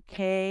the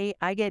UK.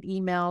 I get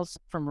emails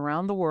from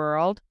around the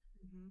world,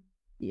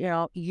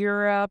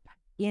 Europe,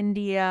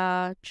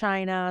 India,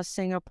 China,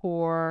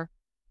 Singapore.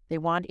 They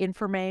want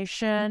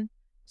information.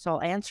 So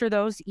I'll answer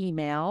those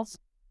emails.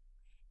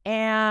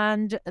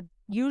 And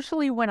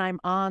usually when I'm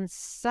on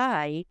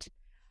site,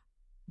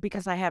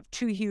 because I have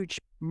 2 huge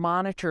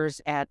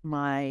monitors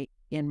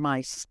in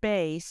my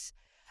space,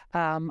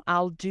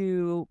 I'll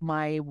do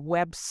my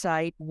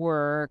website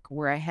work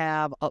where I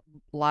have a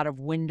lot of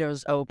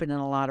windows open and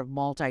a lot of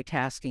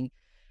multitasking.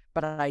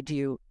 But I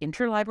do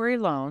interlibrary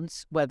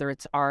loans, whether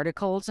it's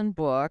articles and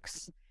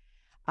books.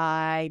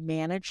 I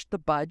manage the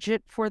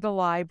budget for the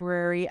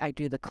library. I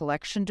do the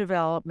collection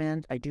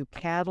development. I do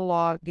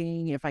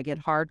cataloging. If I get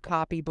hard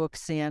copy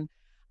books in,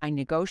 I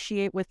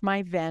negotiate with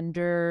my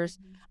vendors.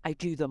 I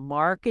do the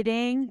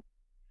marketing.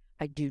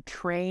 I do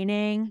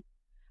training.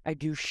 I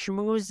do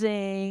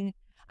schmoozing.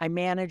 I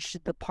manage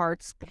the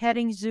parts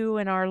petting zoo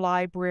in our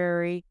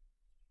library.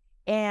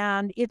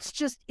 And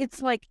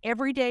it's like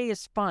every day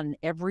is fun.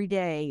 Every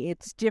day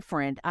it's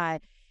different. I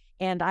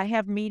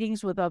have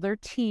meetings with other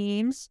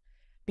teams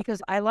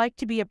because I like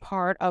to be a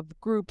part of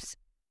groups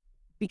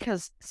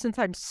because since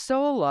I'm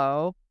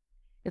solo,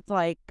 it's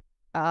like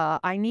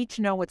I need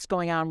to know what's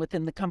going on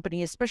within the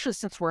company, especially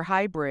since we're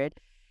hybrid.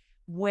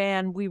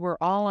 When we were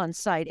all on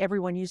site,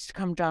 everyone used to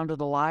come down to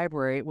the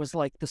library. It was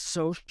like the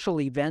social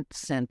event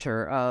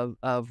center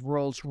of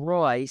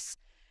Rolls-Royce.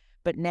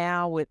 But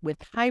now with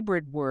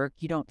hybrid work,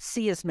 you don't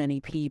see as many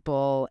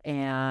people,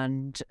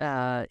 and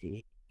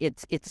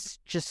it's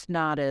just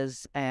not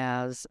as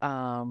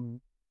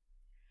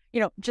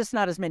just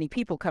not as many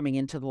people coming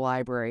into the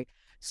library.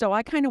 So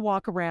I kind of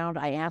walk around.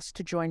 I ask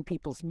to join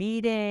people's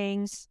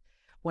meetings.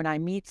 When I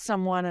meet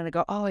someone and I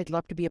go, oh, I'd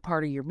love to be a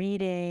part of your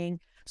meeting.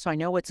 So I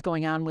know what's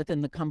going on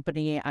within the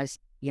company. I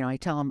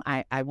tell them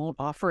I won't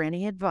offer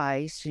any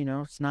advice.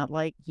 It's not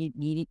like you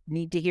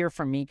need to hear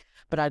from me,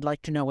 but I'd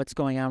like to know what's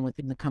going on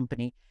within the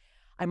company.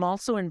 I'm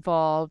also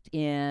involved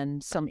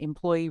in some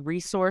employee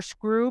resource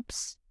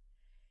groups.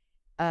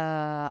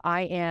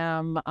 I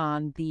am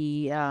on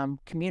the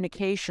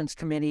communications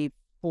committee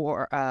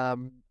for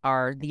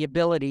the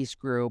Abilities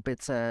group.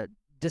 It's a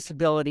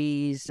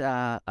disabilities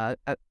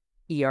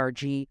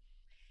ERG.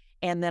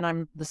 And then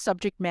I'm the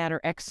subject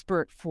matter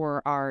expert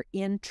for our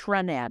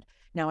intranet.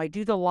 Now, I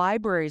do the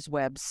library's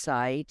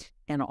website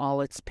and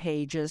all its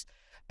pages,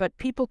 but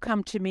people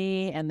come to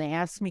me and they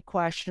ask me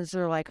questions.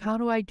 They're like, how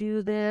do I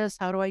do this?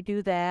 How do I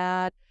do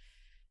that?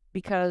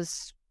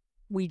 Because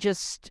I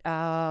just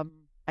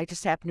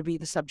happen to be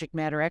the subject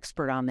matter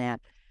expert on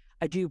that.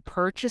 I do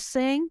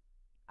purchasing.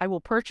 I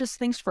will purchase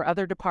things for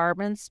other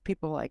departments.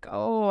 People are like,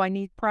 oh, I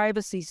need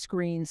privacy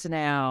screens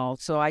now,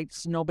 so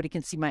nobody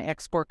can see my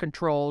export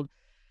controlled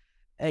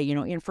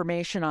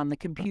information on the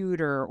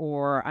computer,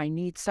 or I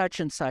need such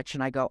and such.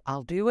 And I go,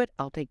 I'll do it.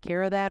 I'll take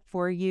care of that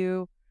for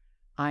you.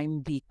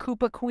 I'm the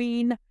Koopa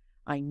Queen.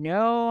 I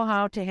know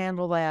how to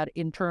handle that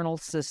internal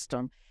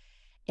system.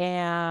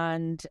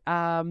 And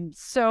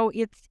so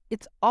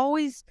it's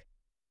always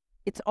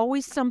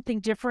something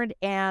different.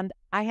 And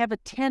I have a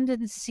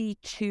tendency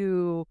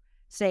to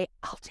say,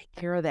 I'll take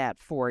care of that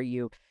for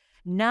you.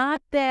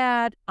 Not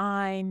that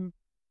I'm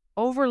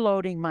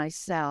overloading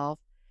myself,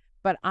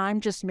 but I'm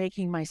just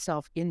making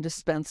myself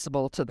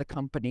indispensable to the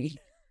company.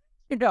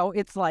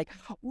 It's like,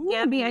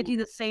 yeah, I do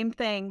the same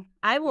thing.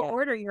 I will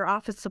order your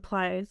office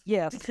supplies.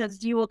 Yes.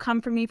 Because you will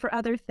come for me for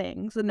other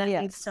things, and that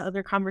leads to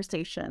other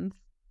conversations.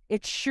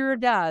 It sure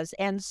does.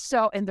 And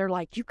they're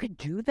like, you can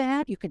do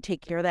that? You can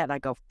take care of that? And I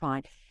go,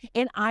 fine.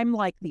 And I'm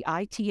like the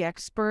IT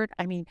expert.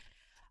 I mean,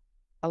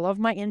 I love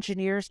my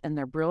engineers and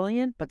they're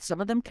brilliant, but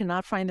some of them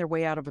cannot find their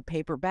way out of a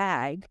paper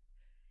bag.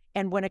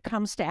 And when it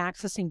comes to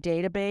accessing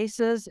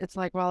databases, it's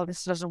like, well,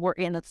 this doesn't work.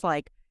 And it's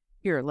like,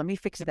 here, let me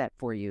fix that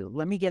for you.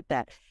 Let me get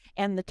that.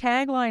 And the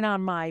tagline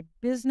on my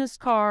business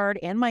card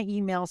and my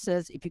email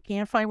says, if you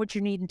can't find what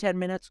you need in 10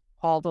 minutes,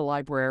 call the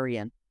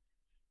librarian.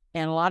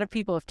 And a lot of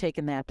people have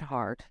taken that to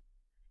heart.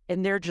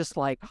 And they're just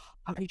like,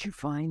 how did you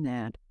find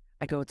that?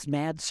 I go, it's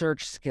mad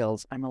search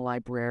skills. I'm a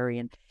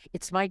librarian.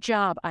 It's my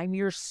job. I'm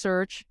your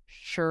search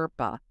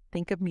Sherpa.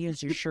 Think of me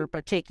as your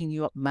Sherpa, taking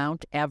you up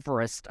Mount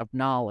Everest of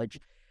knowledge.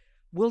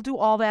 We'll do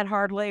all that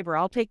hard labor.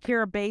 I'll take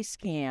care of base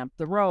camp,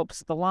 the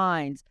ropes, the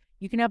lines.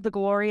 You can have the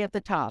glory at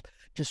the top.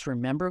 Just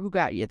remember who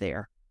got you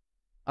there.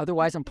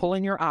 Otherwise, I'm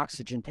pulling your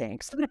oxygen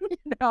tanks. You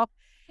know?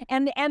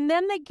 And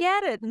then they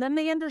get it, and then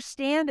they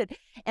understand it.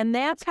 And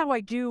that's how I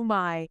do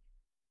my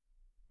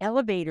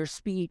elevator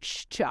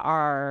speech to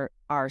our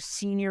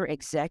senior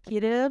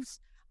executives.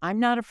 I'm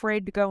not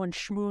afraid to go and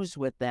schmooze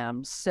with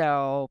them.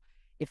 So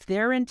if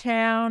they're in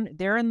town,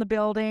 they're in the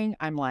building,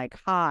 I'm like,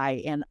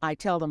 hi. And I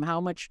tell them how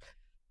much,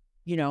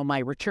 you know, my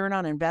return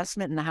on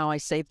investment and how I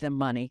save them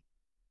money.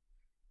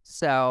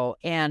 So,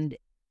 and,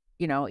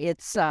 you know,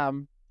 it's,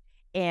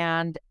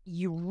 and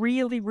you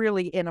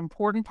really, an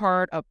important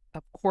part of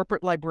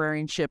corporate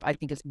librarianship, I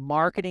think, is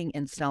marketing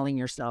and selling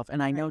yourself.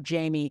 And I know,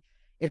 Jamie,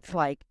 it's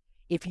like,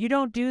 if you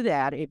don't do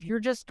that, if you're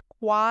just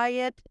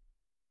quiet,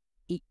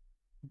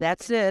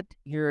 that's it.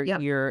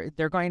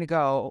 They're going to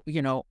go,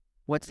 you know,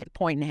 what's the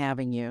point in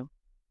having you?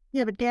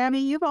 Yeah, but Gabby,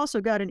 you've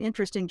also got an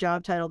interesting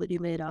job title that you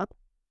made up.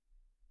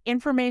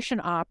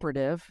 Information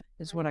operative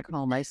is what I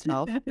call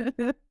myself.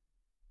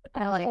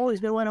 I like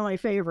Always been one of my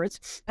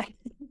favorites.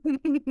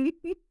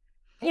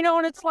 You know,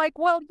 and it's like,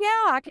 well,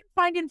 yeah, I can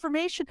find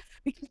information,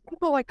 because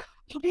people are like,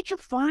 how did you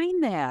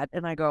find that?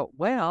 And I go,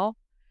 well,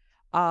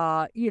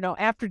 you know,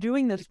 after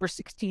doing this for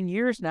 16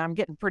 years now, I'm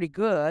getting pretty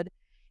good.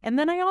 And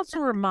then I also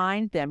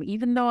remind them,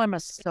 even though I'm a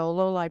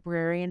solo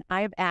librarian,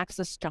 I have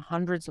access to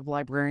hundreds of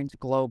librarians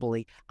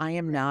globally. I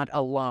am not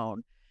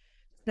alone.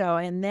 So,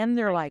 and then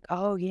they're like,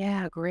 oh,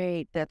 yeah,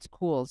 great. That's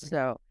cool.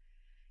 So,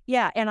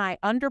 yeah. And I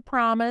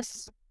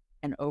underpromise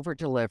and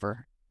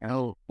overdeliver.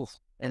 Oh,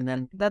 and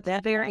then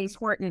That's very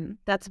important.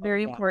 That's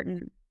very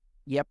important.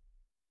 Yep.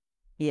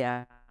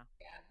 Yeah.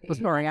 Well,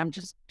 sorry, I'm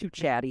just too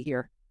chatty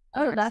here.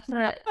 Oh, that's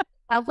not.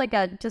 Sounds like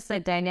just a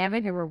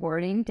dynamic and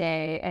rewarding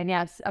day. And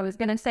yes, I was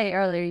gonna say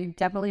earlier, you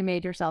definitely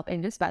made yourself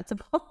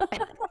indispensable.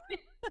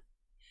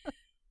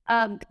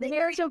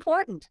 It's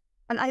important.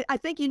 And I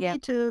think you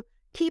need to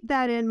keep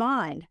that in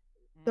mind.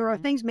 There are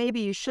things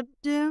maybe you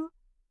shouldn't do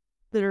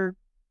that are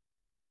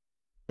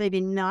maybe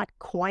not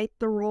quite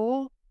the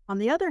role. On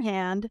the other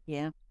hand,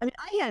 I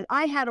mean,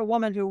 I had a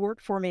woman who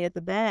worked for me at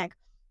the bank,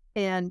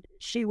 and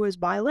she was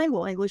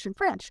bilingual, English and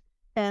French.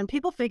 And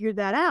people figured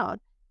that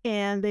out.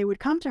 And they would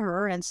come to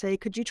her and say,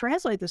 could you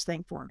translate this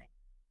thing for me?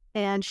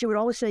 And she would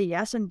always say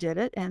yes, and did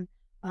it. And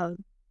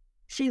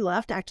she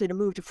left actually to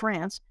move to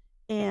France.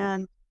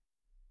 And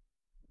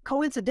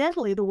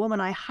coincidentally, the woman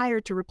I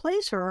hired to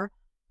replace her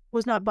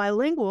was not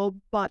bilingual,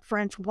 but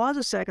French was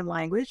a second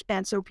language.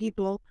 And so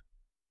people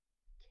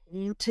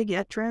came to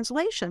get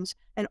translations.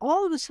 And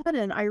all of a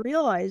sudden, I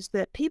realized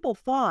that people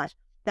thought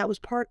that was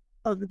part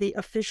of the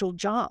official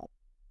job.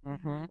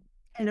 Mm-hmm.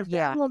 And if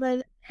that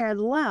woman had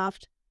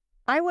left,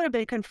 I would have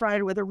been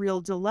confronted with a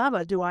real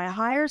dilemma. Do I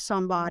hire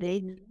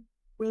somebody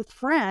with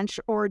French,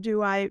 or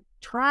do I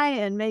try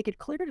and make it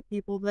clear to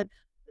people that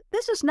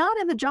this is not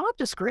in the job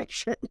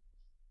description?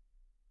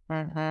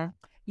 Mm-hmm.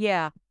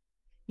 Yeah.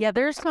 Yeah,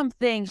 there's some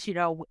things, you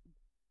know,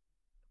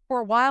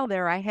 for a while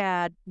there, I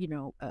had, you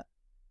know,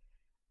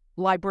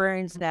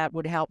 librarians that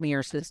would help me or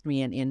assist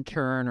me in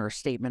intern or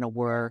statement of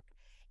work.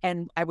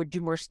 And I would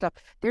do more stuff.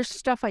 There's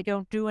stuff I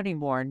don't do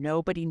anymore.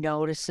 Nobody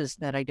notices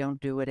that I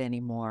don't do it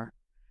anymore.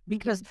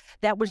 Because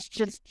that was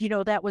just, you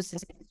know, that was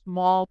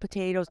small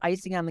potatoes,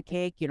 icing on the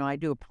cake. You know, I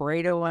do a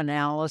Pareto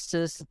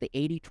analysis, the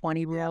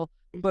 80-20 rule,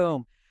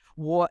 boom.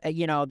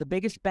 You know, the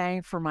biggest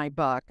bang for my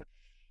buck.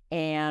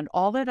 And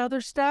all that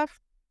other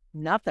stuff,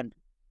 nothing.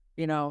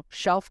 You know,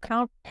 shelf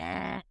count,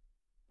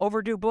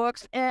 overdue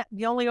books,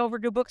 the only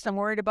overdue books I'm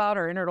worried about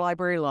are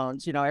interlibrary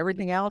loans. You know,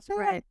 everything else,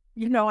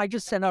 you know, I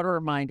just sent out a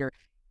reminder.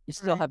 You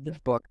still have this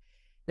book.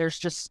 There's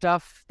just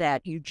stuff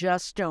that you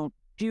just don't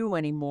do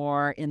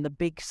anymore in the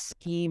big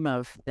scheme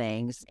of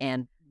things,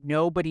 and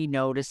nobody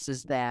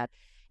notices that.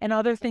 And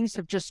other things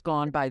have just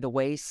gone by the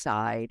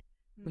wayside.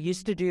 We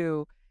used to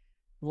do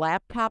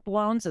laptop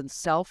loans and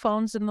cell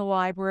phones in the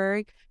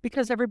library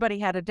because everybody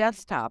had a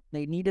desktop.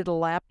 They needed a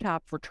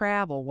laptop for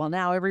travel. Well,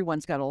 now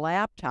everyone's got a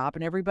laptop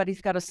and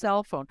everybody's got a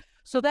cell phone.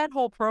 So that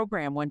whole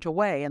program went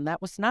away, and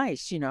that was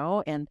nice, you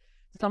know. And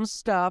some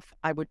stuff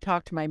I would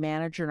talk to my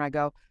manager and I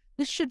go,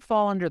 this should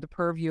fall under the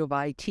purview of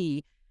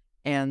IT.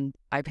 And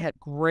I've had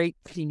great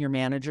senior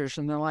managers,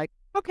 and they're like,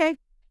 okay,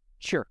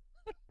 sure.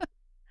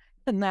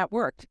 And that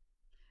worked.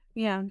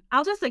 Yeah.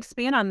 I'll just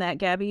expand on that,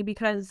 Gabby,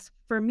 because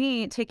for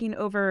me, taking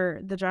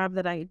over the job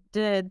that I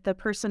did, the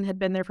person had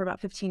been there for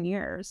about 15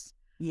 years.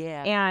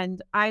 Yeah.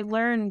 And I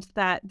learned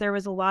that there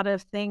was a lot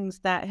of things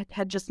that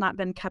had just not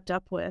been kept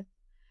up with.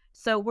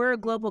 So we're a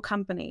global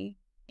company.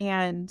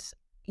 and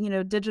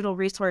digital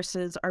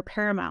resources are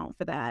paramount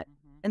for that.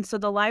 And so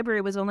the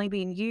library was only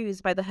being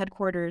used by the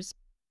headquarters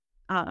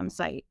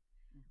site,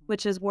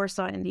 which is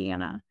Warsaw,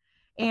 Indiana.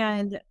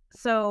 And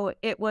so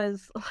it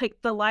was like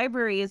the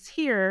library is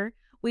here.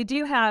 We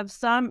do have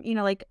some,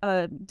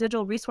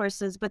 digital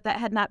resources, but that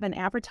had not been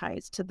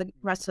advertised to the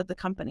rest of the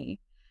company.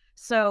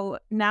 So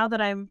now that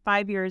I'm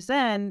 5 years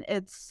in,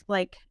 it's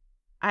like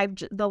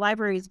the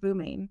library is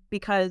booming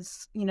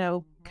because,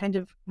 kind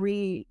of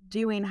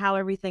redoing how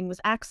everything was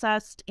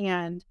accessed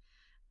and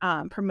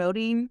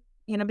promoting,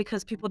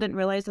 because people didn't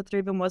realize that there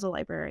even was a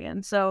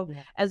librarian. So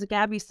as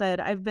Gabby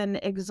said, I've been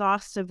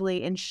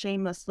exhaustively and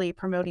shamelessly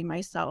promoting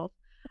myself.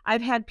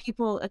 I've had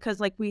people, because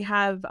like we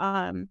have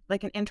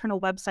like an internal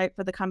website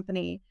for the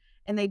company,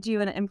 and they do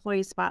an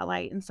employee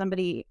spotlight, and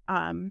somebody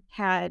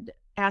had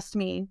asked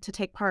me to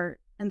take part.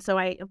 And so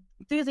I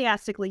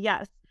enthusiastically,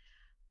 yes.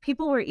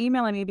 People were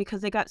emailing me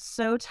because they got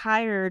so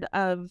tired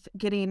of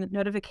getting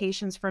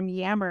notifications from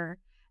Yammer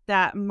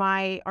that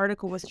my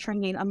article was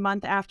trending a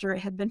month after it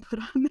had been put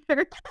on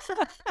there.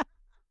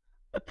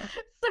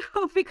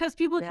 So because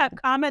people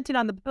kept commenting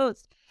on the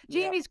post,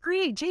 Jamie's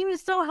great,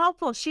 Jamie's so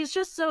helpful, she's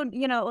just so,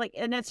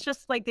 and it's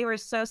just like they were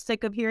so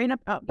sick of hearing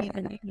about me,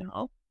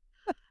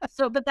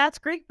 so, but that's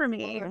great for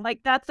me.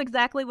 Like, that's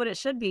exactly what it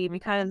should be,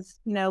 because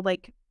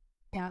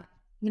I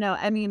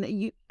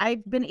mean,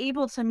 I've been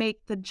able to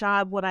make the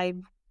job what I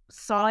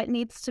saw it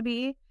needs to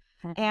be.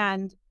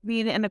 And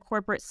being in a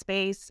corporate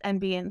space and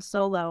being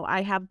solo,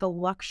 I have the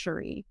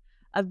luxury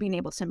of being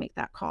able to make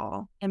that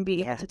call and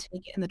be able to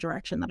take it in the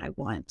direction that I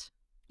want.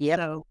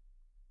 So,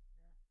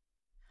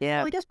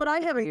 well, I guess what I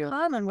have in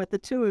common with the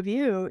two of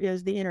you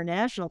is the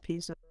international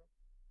piece of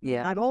it.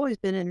 I've always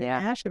been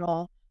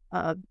international.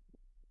 The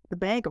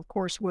bank, of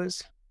course,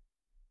 was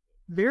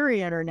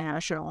very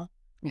international,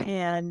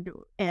 and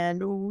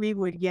we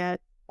would get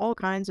all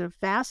kinds of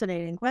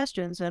fascinating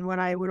questions. And when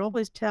I would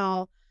always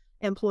tell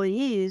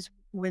employees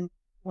when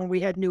we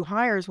had new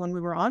hires, when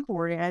we were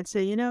onboarding, I'd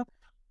say,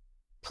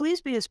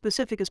 please be as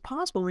specific as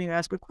possible when you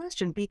ask a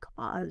question,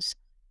 because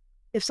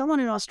if someone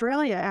in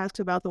Australia asks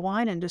about the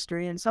wine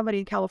industry and somebody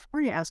in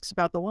California asks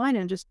about the wine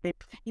industry,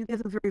 you get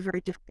very,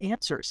 very different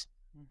answers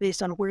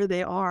based on where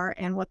they are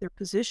and what their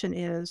position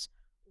is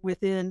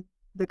within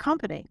the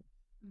company.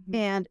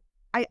 And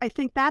I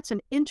think that's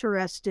an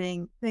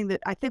interesting thing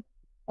that I think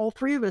all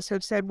three of us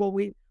have said, well,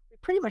 we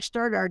pretty much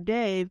start our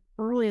day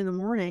early in the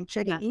morning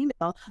checking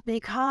email,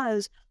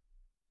 because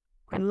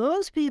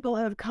those people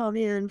have come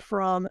in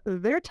from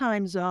their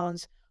time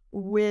zones,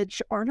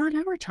 which are not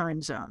our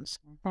time zones.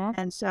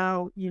 And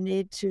so you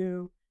need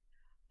to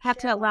have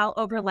to allow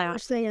overlap.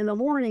 First thing in the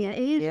morning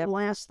and the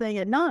last thing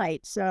at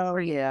night. So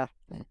you have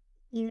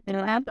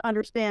to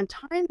understand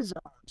time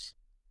zones.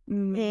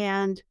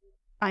 And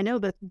I know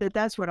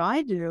that's what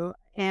I do.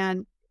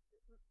 And,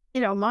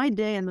 my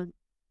day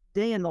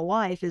in the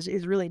life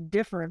is really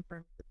different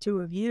from the two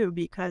of you,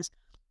 because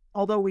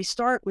although we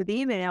start with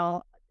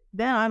email,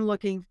 then I'm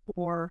looking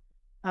for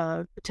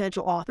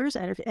potential authors.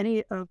 And if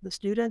any of the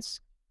students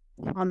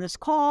on this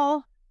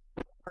call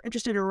are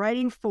interested in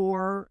writing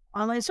for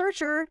Online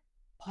Searcher,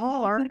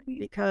 holler,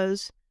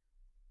 because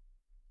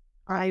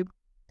I'm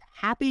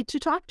happy to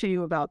talk to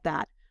you about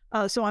that.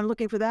 So I'm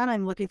looking for that.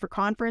 I'm looking for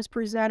conference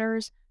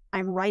presenters.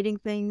 I'm writing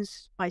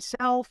things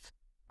myself.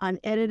 I'm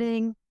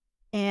editing.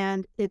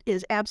 And it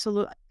is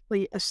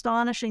absolutely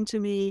astonishing to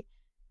me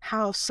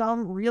how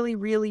some really,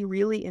 really,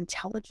 really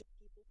intelligent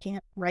people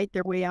can't write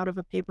their way out of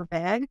a paper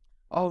bag.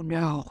 Oh,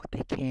 no,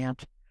 they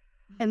can't.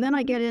 And then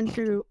I get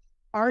into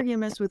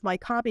arguments with my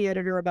copy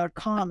editor about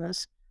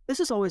commas.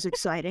 This is always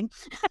exciting.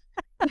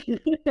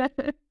 Yeah.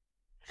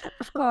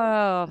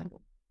 I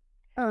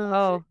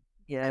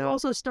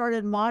also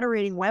started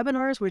moderating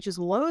webinars, which is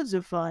loads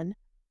of fun.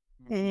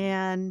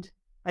 And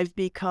I've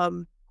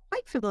become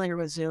quite familiar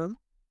with Zoom.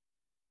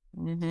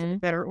 For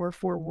better or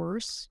for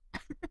worse.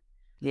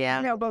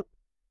 But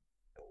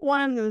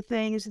one of the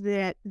things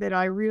that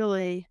I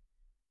really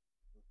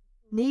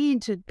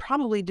need to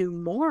probably do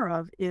more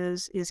of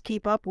is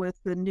keep up with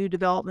the new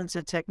developments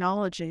in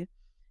technology.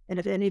 And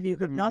if any of you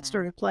have not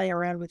started playing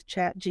around with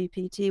Chat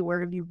GPT,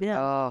 where have you been?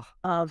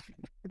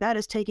 That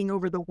is taking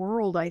over the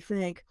world, I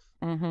think.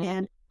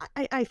 And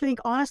I think,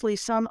 honestly,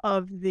 some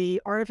of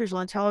the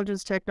artificial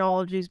intelligence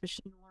technologies,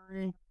 machine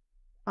learning,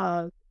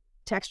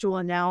 textual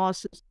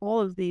analysis,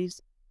 all of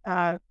these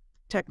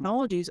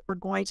technologies are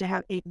going to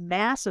have a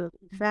massive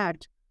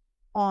effect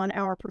on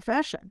our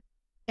profession.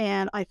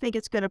 And I think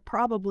it's going to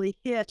probably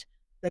hit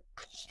the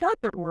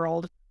corporate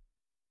world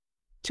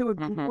to a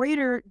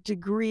greater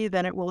degree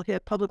than it will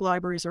hit public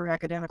libraries or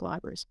academic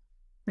libraries.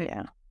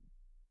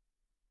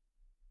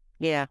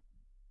 Yeah,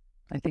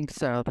 I think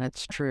so.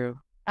 That's true.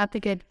 I have to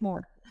get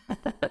more.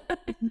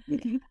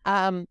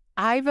 I've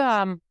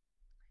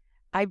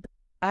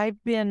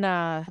been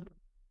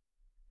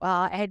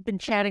I had been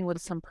chatting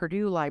with some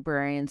Purdue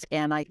librarians,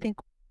 and I think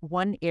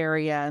one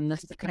area, and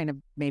this is kind of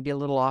maybe a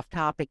little off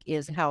topic,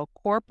 is how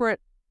corporate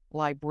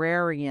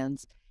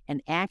librarians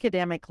and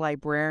academic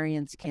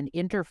librarians can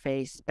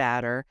interface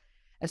better.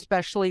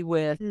 especially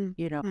with,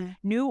 Mm-hmm.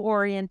 new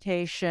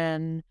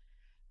orientation,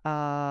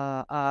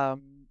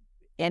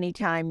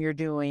 anytime you're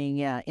doing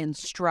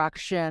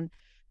instruction,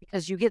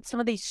 because you get some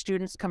of these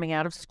students coming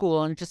out of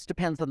school, and it just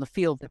depends on the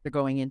field that they're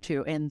going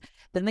into. And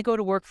then they go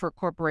to work for a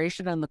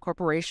corporation, and the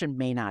corporation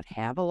may not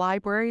have a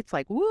library. It's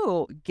like,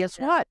 whoa, guess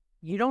what?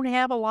 You don't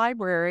have a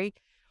library,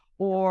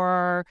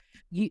 or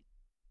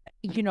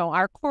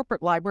our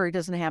corporate library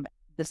doesn't have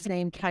the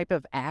same type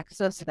of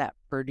access that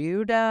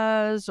Purdue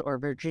does or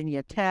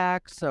Virginia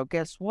Tech. So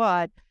guess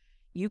what?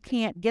 You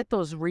can't get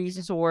those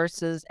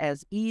resources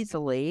as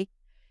easily.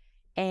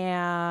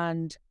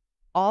 And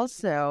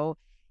also,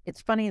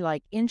 it's funny,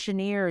 like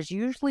engineers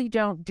usually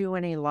don't do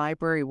any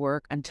library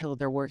work until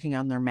they're working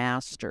on their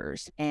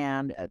master's.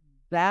 And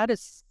that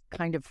is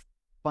kind of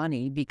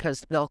funny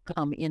because they'll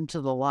come into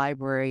the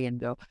library and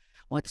go,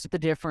 what's the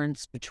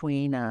difference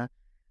between a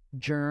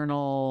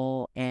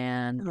journal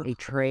and a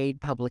trade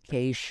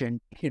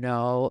publication,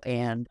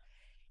 and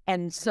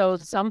so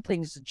some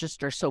things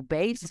just are so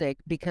basic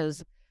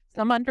because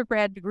some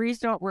undergrad degrees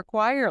don't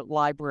require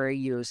library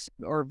use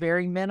or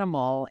very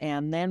minimal.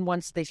 And then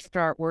once they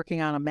start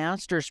working on a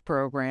master's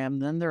program,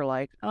 then they're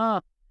like,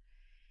 oh,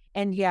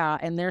 and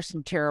there's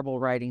some terrible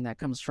writing that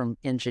comes from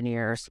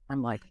engineers.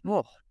 I'm like,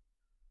 whoa,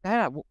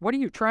 what are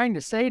you trying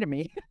to say to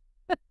me?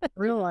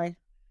 Really?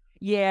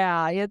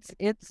 Yeah,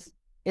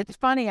 it's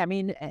funny. I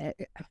mean,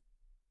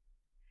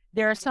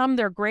 there are some,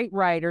 they're great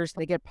writers.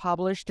 They get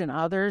published, and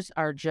others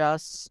are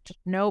just,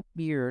 nope,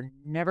 you're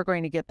never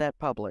going to get that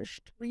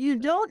published. Well, you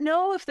don't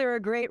know if they're a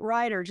great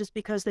writer just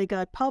because they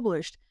got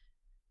published.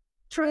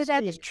 Trust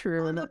me, That's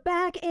true. on the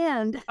back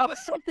end,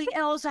 something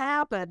else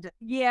happened.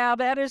 Yeah,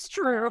 that is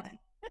true.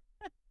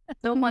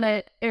 Don't want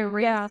to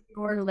erase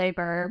your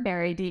labor,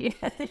 Mary D.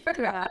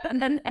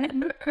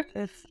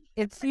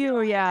 It's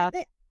you, yeah.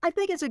 I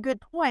think it's a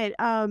good point.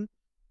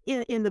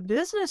 In the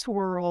business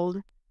world,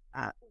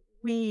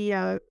 we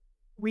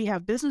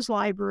have business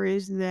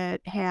libraries that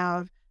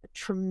have a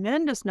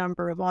tremendous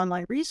number of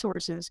online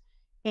resources,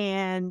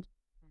 and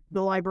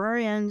the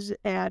librarians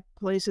at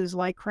places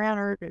like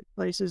Cranard, at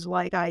places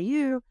like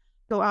IU,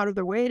 go out of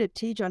their way to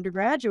teach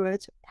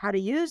undergraduates how to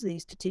use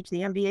these, to teach the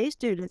MBA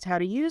students how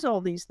to use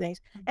all these things.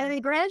 And they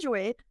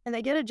graduate and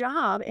they get a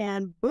job,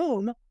 and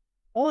boom,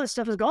 all this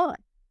stuff is gone.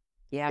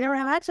 Yeah, They don't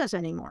have access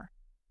anymore.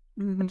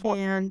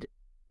 And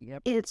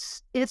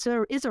it's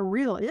a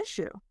real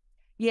issue.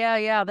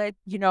 Yeah, that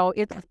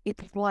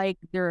it's like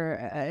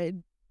they're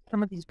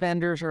some of these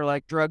vendors are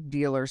like drug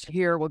dealers.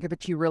 Here, we'll give it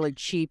to you really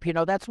cheap.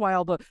 That's why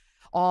all the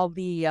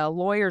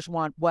lawyers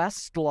want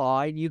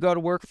Westlaw, and you go to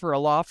work for a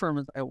law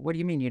firm. What do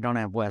you mean you don't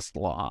have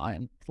Westlaw?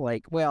 And it's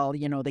like, well,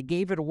 they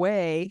gave it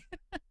away.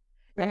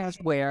 That's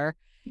where,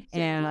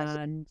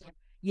 and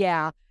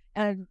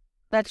and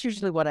that's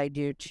usually what I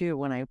do too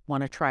when I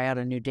want to try out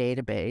a new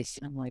database.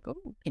 I'm like,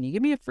 oh, can you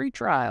give me a free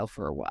trial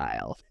for a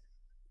while?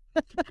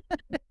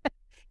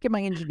 Get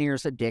my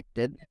engineers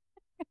addicted.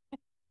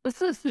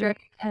 This is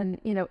strict and,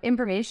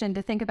 information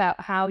to think about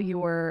how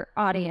your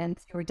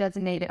audience, your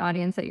designated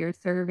audience that you're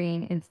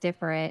serving is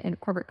different in a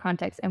corporate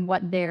context, and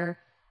what their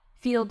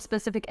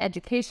field-specific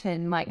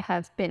education might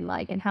have been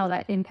like, and how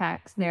that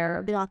impacts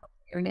their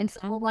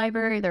municipal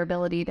library, their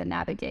ability to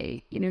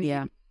navigate,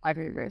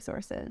 library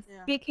resources.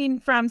 Yeah. Speaking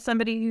from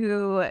somebody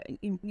who,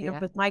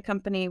 with my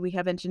company, we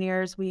have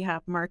engineers, we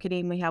have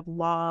marketing, we have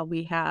law,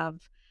 we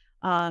have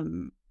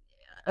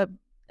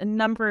a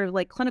number of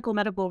like clinical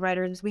medical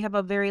writers. We have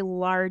a very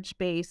large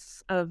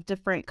base of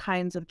different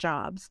kinds of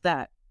jobs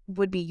that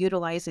would be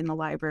utilizing the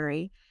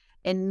library,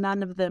 and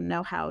none of them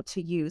know how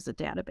to use a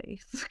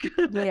database.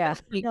 Yeah,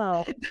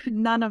 no,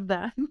 none of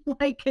them.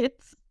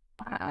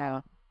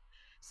 Wow.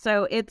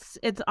 So it's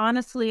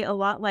honestly a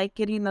lot like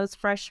getting those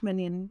freshmen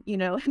in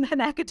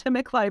an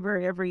academic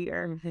library every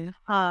year.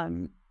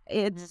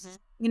 It's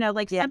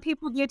some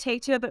people do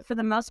take to it, but for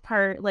the most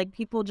part, like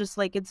people just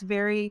like, it's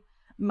very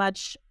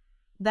much.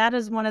 That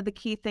is one of the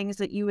key things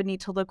that you would need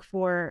to look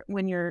for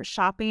when you're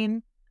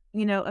shopping, a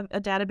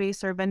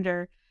database or a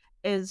vendor,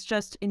 is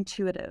just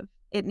intuitive.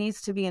 It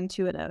needs to be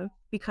intuitive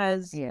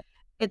because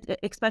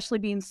especially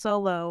being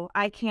solo,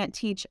 I can't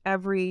teach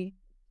every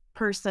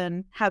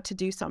person how to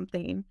do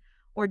something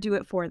or do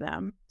it for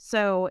them.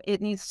 So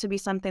it needs to be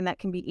something that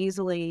can be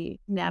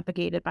easily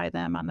navigated by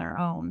them on their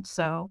own.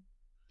 So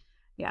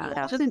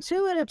just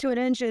intuitive to an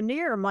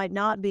engineer might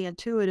not be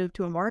intuitive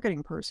to a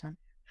marketing person.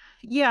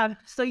 Yeah,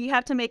 so you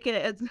have to make it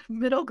as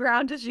middle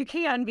ground as you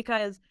can,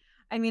 because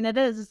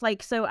it's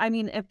like, so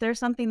if there's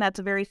something that's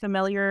very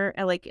familiar,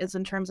 like is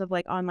in terms of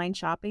like online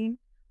shopping,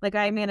 like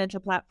I manage a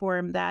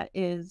platform that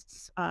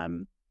is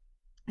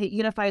it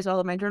unifies all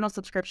of my journal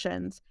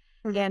subscriptions.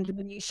 And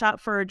when you shop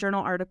for a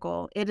journal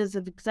article, it is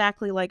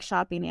exactly like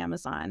shopping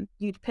Amazon.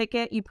 You pick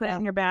it, you put it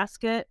in your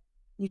basket,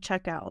 you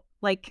check out.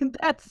 Like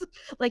that's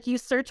like you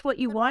search what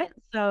you want,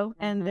 so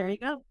and there you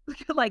go.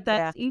 Like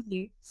that's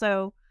easy.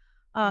 So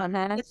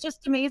it's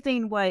just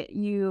amazing what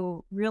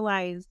you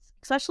realize,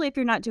 especially if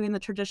you're not doing the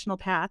traditional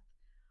path.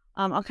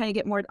 I'll kind of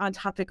get more on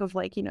topic of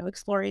like,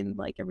 exploring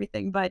like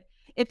everything. But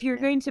if you're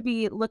going to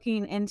be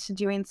looking into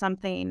doing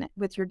something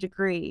with your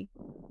degree,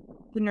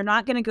 then you're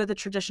not going to go the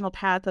traditional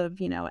path of,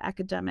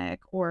 academic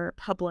or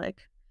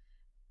public.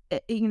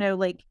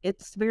 Like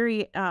it's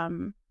very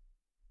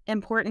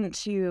important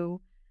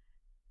to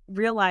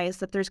realize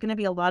that there's going to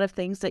be a lot of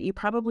things that you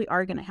probably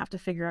are going to have to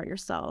figure out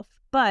yourself,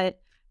 but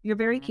you're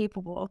very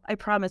capable. I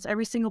promise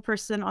every single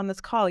person on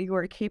this call, you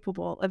are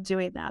capable of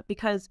doing that,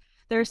 because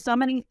there's so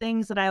many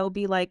things that I will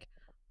be like,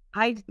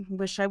 I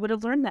wish I would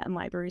have learned that in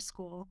library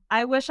school.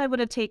 I wish I would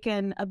have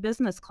taken a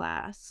business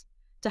class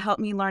to help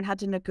me learn how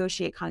to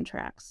negotiate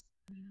contracts.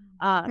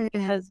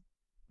 Because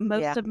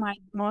most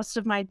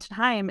of my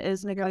time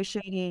is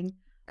negotiating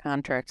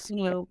contracts.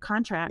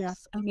 Contracts. Yeah.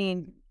 I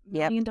mean,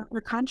 $1 million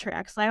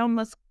contracts. I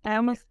almost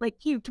like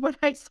puked when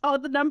I saw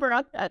the number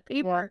on that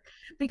paper,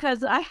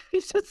 because I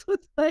just was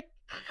like,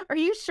 "Are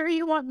you sure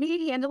you want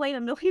me handling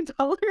 $1 million?"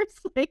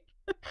 Like,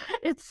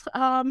 it's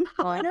I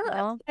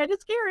know it's kind of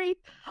scary.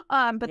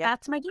 But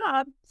that's my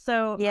job.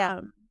 So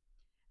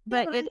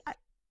but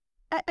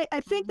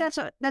I think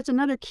that's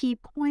another key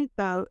point,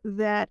 though,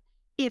 that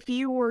if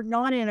you were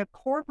not in a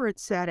corporate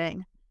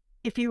setting,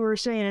 if you were,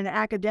 say, in an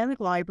academic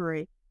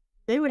library,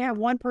 they would have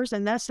one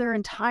person, that's their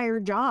entire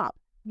job.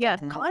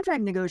 Yes.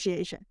 Contract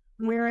negotiation.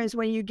 Whereas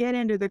when you get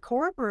into the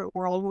corporate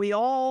world, we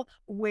all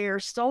wear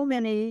so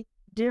many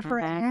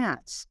different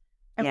hats.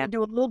 And we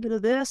do a little bit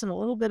of this and a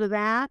little bit of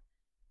that.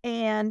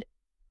 And,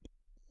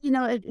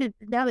 now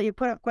that you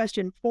put up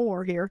question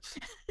 4 here.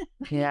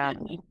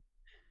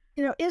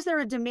 Is there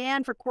a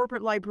demand for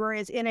corporate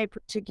librarians in a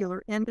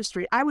particular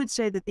industry? I would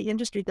say that the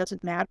industry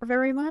doesn't matter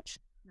very much.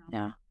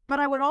 Yeah. But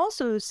I would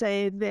also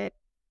say that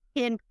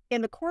in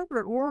the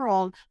corporate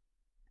world,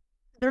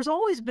 there's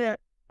always been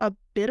a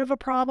bit of a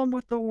problem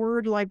with the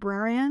word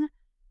librarian.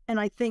 And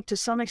I think to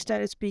some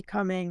extent it's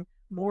becoming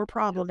more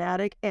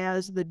problematic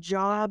as the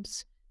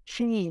jobs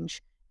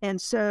change.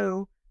 And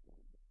so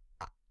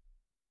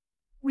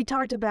we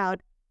talked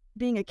about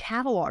being a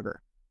cataloger.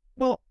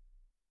 Well,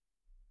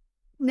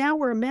 now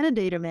we're a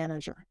metadata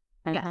manager.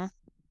 Yes.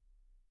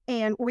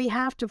 And we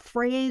have to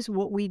phrase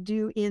what we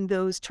do in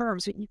those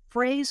terms. You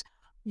phrase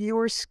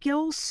your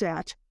skill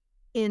set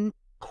in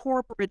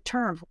corporate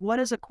terms. What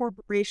is a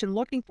corporation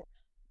looking for?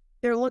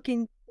 They're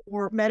looking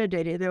for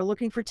metadata. They're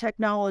looking for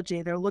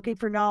technology. They're looking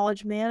for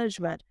knowledge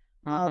management.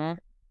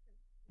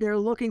 They're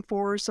looking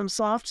for some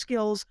soft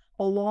skills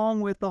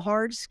along with the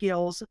hard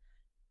skills.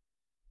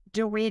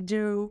 Do we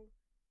do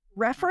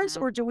reference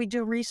or do we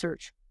do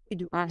research? We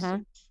do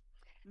research.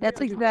 That's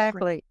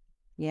exactly.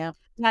 Yeah.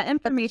 That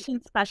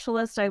information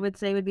specialist, I would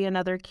say, would be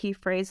another key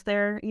phrase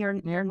there. I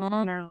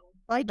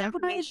tried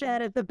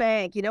that at the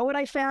bank. You know what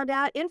I found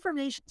out?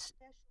 Information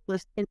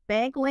specialist in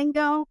bank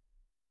lingo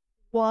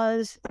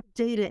was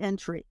data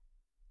entry.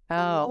 The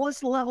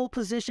lowest level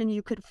position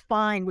you could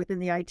find within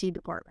the IT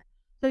department.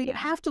 So you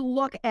have to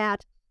look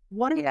at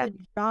what are the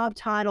job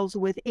titles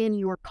within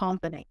your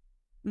company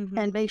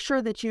and make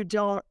sure that you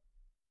don't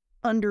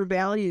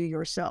undervalue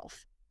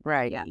yourself.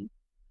 Right.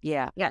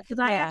 Yeah. Because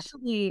I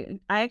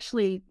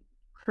actually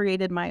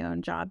created my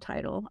own job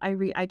title.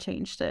 I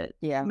changed it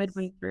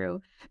midway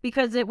through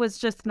because it was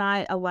just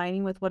not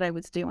aligning with what I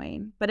was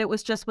doing, but it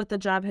was just what the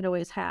job had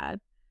always had.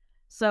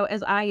 So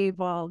as I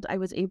evolved, I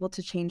was able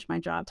to change my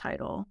job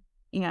title.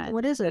 And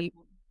what is it?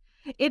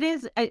 It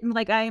is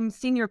like I'm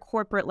senior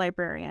corporate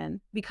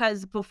librarian,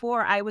 because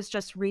before I was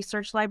just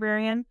research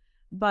librarian,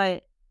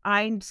 but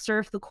I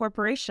serve the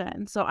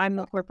corporation. So I'm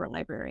the corporate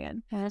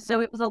librarian. So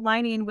it was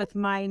aligning with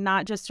my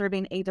not just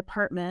serving a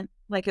department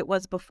like it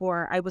was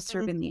before. I was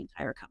serving the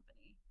entire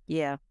company.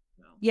 Yeah.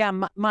 Yeah.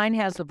 Mine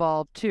has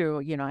evolved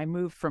too. I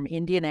moved from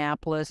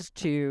Indianapolis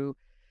to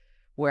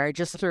where I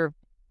just served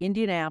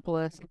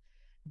Indianapolis.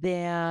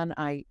 Then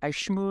I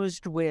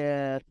schmoozed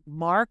with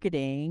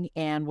marketing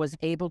and was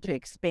able to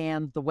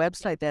expand the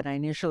website that I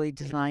initially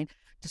designed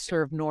to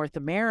serve North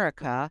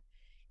America.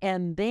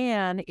 And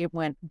then it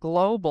went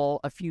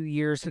global a few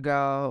years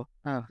ago,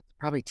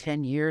 probably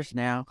 10 years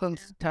now.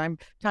 Time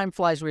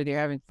flies whether you're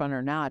having fun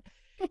or not.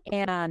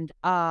 And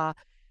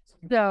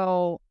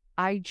so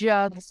I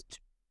just,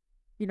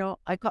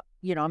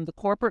 I'm the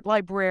corporate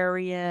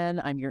librarian.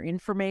 I'm your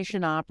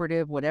information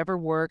operative, whatever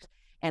works.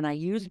 And I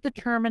use the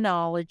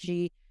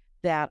terminology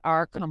that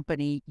our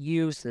company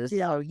uses.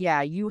 So,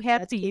 you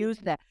have to use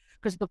that.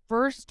 Because the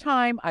first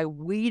time I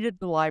weeded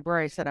the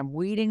library, I said, I'm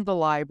weeding the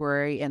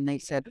library. And they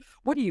said,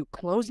 what are you,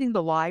 closing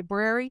the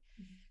library?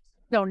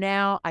 So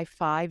now I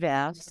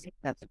 5S,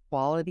 that's a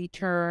quality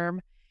term.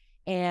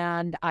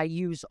 And I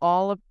use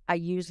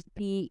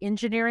the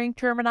engineering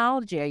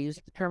terminology. I use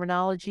the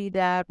terminology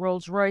that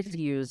Rolls-Royce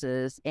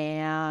uses.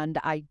 And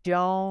I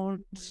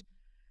don't,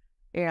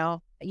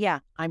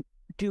 I'm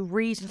do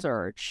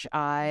research.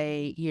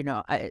 I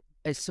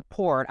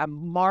support, I'm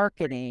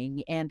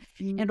marketing and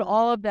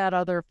all of that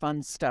other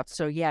fun stuff.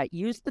 So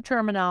use the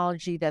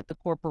terminology that the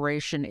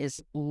corporation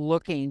is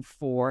looking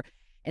for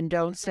and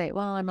don't say,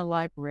 well, I'm a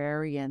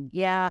librarian.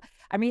 Yeah.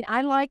 I mean,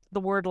 I like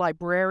the word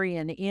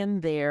librarian in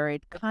there.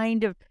 It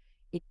kind of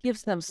it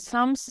gives them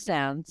some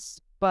sense,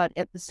 but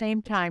at the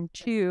same time,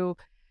 too,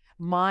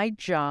 my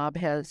job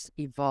has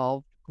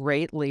evolved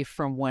greatly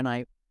from when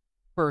I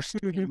first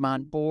came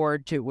on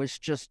board to it was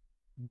just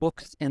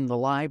books in the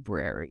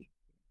library.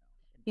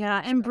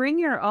 Yeah, and bring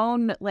your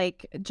own,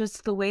 like,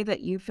 just the way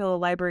that you feel a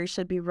library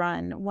should be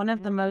run. One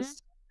of the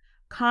most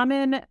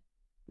common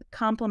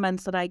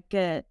compliments that I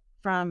get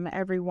from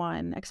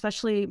everyone,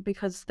 especially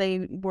because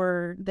they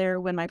were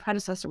there when my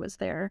predecessor was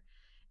there,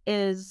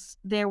 is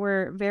they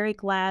were very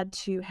glad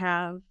to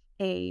have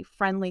a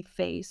friendly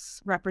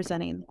face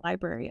representing the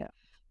library,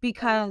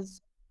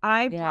 because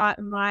I brought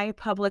my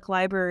public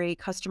library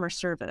customer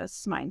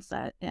service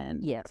mindset in.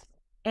 Yes.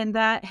 And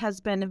that has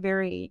been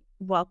very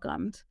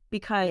welcomed,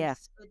 because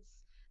it's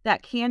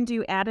that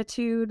can-do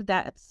attitude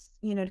that's,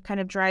 kind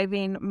of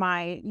driving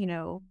my,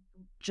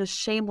 just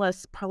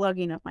shameless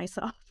plugging of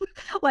myself.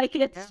 Like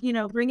it's,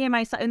 bringing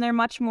myself, and they're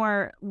much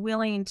more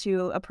willing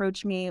to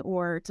approach me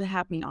or to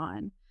have me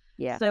on.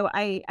 Yeah. So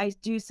I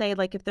do say,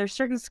 like, if there's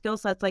certain skill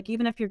sets, like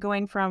even if you're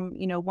going from,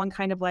 one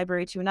kind of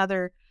library to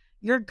another,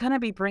 you're going to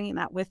be bringing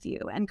that with you.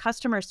 And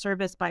customer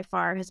service by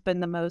far has been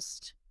the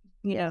most,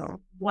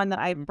 one that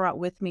I brought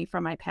with me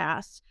from my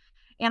past.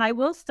 And I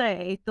will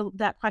say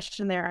that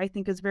question there, I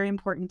think, is very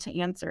important to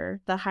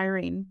answer, the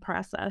hiring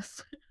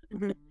process.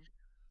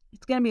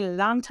 It's going to be a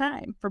long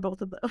time for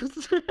both of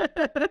those.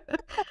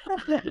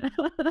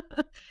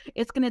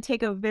 It's going to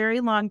take a very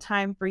long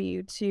time for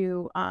you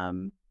to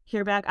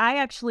hear back. I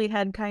actually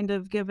had kind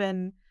of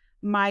given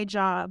my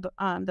job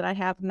that I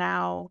have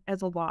now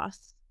as a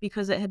loss,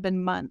 because it had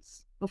been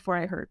months before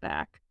I heard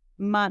back.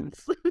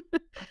 Months.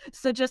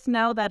 So just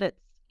know that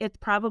it's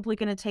probably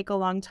going to take a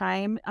long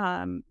time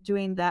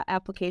doing that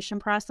application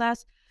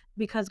process,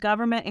 because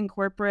government and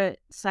corporate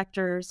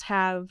sectors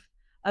have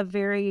a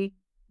very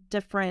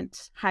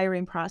different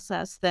hiring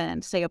process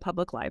than, say, a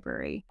public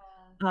library.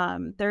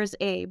 There's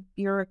a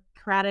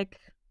bureaucratic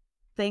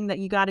thing that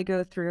you got to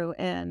go through,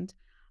 and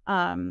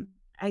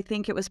I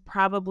think it was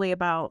probably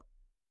about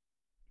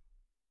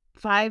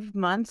 5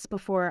 months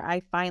before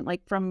I find,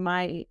 like, from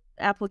my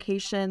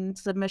application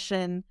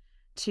submission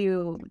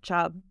to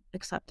job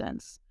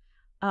acceptance.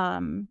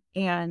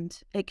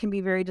 And it can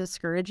be very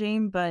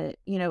discouraging, but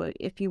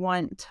if you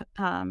want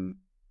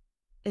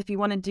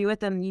to do it,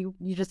 then you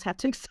just have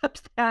to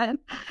accept that.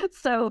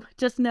 So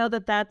just know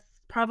that that's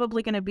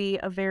probably going to be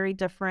a very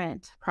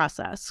different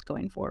process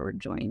going forward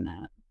joining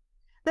that.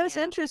 That's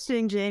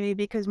interesting, Jamie,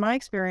 because my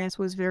experience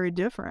was very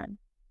different.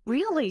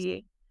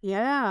 Really?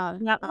 Yeah.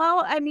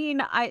 Well, I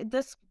mean,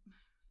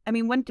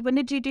 when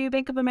did you do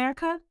Bank of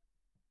America?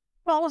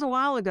 Well, it was a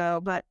while ago,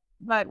 but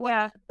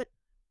yeah. But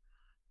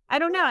I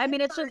don't know. I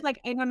mean, it's just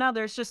like, I don't know.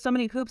 There's just so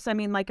many hoops. I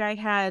mean, like, I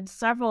had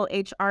several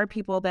HR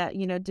people that,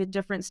 did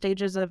different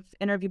stages of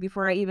interview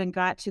before I even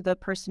got to the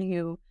person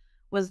who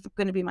was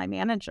going to be my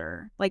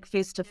manager, like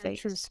face to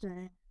face.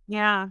 Interesting.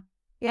 Yeah.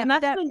 Yeah.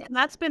 And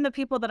that's been the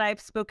people that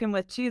I've spoken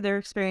with too. Their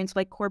experience,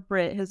 like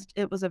corporate,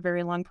 it was a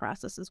very long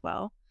process as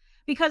well.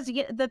 Because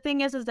the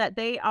thing is that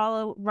they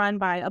all run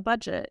by a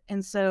budget.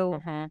 And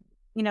so,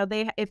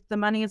 if the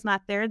money is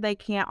not there, they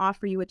can't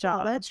offer you a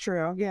job. Oh, that's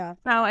true. Yeah.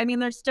 So, I mean,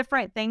 there's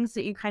different things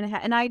that you kind of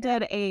have. And I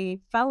did a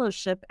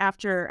fellowship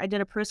I did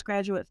a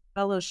postgraduate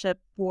fellowship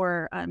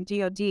for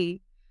DOD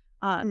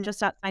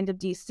just outside of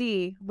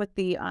DC with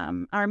the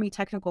Army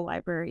Technical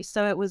Library.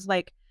 So it was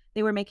like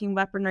they were making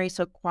weaponry.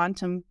 So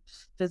quantum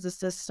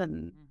physicists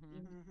and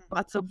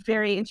lots of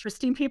very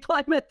interesting people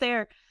I met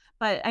there.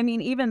 But I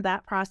mean, even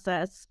that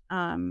process,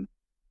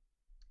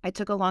 I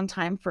took a long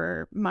time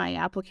for my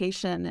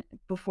application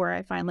before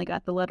I finally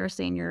got the letter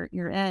saying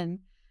you're in.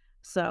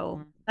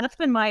 So that's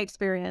been my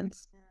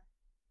experience.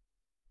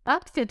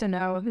 That's good to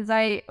know, because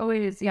I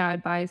always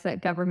advise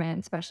that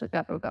government, especially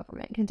federal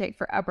government, can take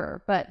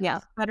forever. But yeah,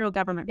 federal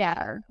government.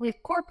 Yeah, with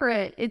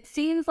corporate, it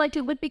seems like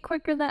it would be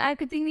quicker than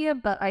academia,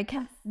 but I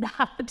guess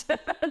not. It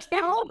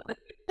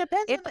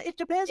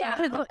depends.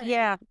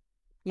 Yeah.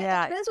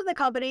 It depends on the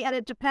company, and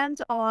it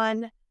depends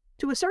on,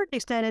 to a certain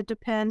extent, it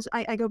depends.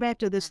 I go back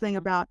to this thing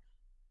about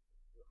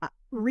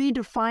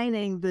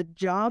redefining the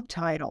job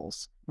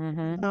titles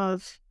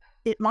of,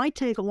 it might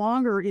take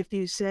longer if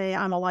you say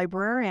I'm a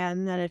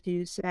librarian than if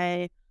you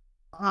say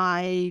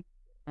I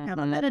am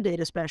a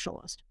metadata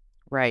specialist.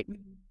 Right.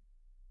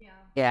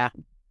 Yeah.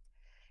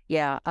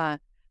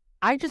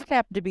 I just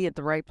happened to be at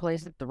the right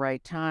place at the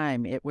right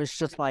time. It was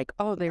just like,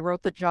 oh, they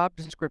wrote the job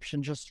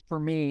description just for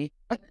me.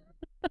 I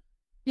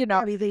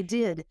mean, they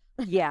did.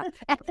 Yeah.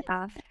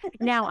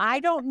 Now, I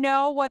don't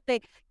know what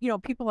they,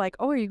 people like,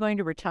 oh, are you going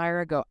to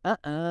retire? I go,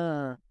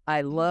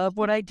 I love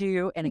what I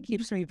do, and it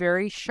keeps me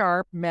very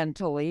sharp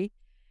mentally.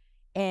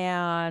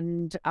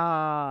 And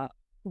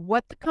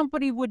what the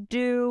company would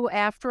do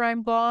after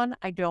I'm gone,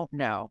 I don't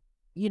know.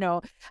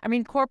 I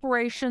mean,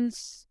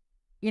 corporations,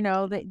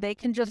 they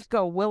can just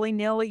go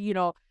willy-nilly.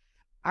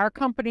 Our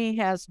company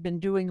has been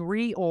doing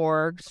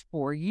reorgs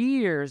for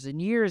years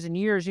and years and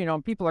years,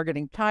 and people are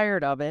getting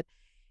tired of it.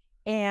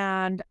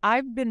 And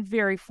I've been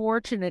very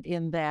fortunate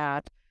in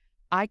that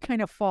I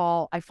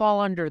fall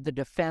under the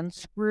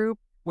defense group.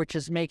 which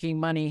is making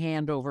money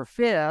hand over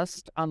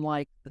fist,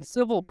 unlike the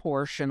civil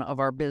portion of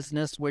our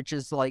business, which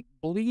is like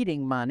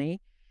bleeding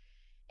money.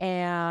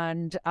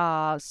 And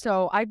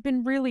so I've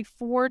been really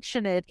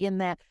fortunate in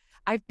that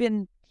I've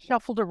been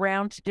shuffled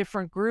around to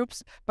different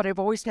groups, but I've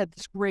always had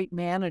these great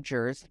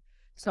managers.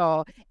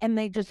 So, and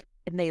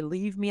they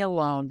leave me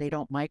alone. They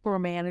don't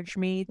micromanage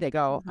me. They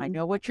go, I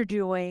know what you're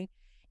doing.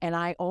 And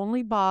I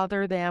only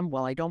bother them.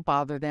 Well, I don't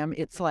bother them.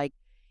 It's like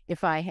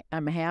if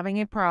I'm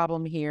having a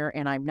problem here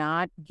and I'm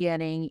not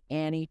getting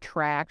any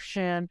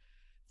traction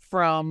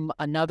from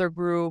another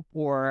group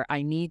or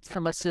I need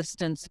some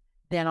assistance,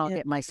 then I'll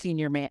get my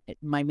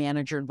my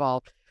manager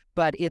involved.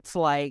 But it's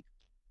like,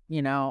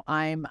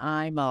 I'm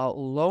a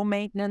low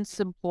maintenance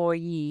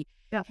employee.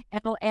 Yeah.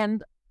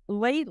 And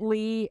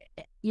lately,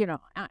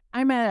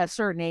 I'm at a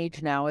certain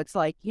age now. It's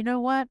like, you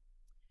know what?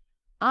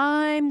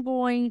 I'm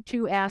going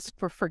to ask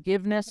for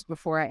forgiveness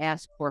before I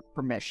ask for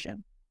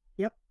permission.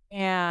 Yep.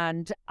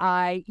 And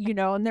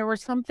and there were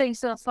some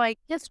things that's like,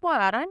 guess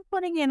what? I'm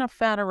putting in a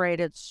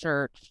federated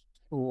search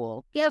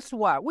tool. Guess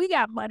what? We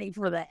got money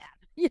for that.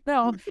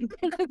 And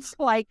it's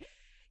like,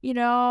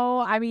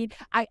 I mean,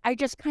 I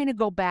just kind of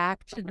go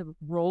back to the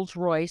Rolls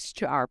Royce,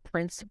 to our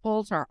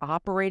principles, our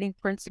operating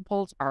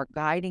principles, our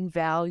guiding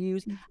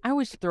values. I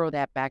always throw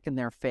that back in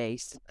their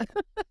face.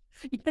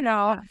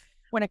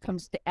 When it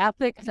comes to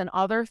ethics and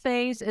other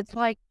things, it's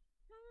like,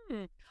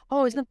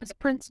 oh, isn't this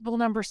principle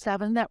number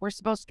 7 that we're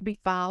supposed to be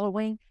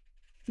following?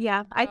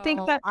 Yeah, I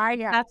think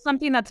that's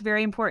something that's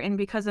very important,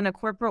 because in a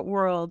corporate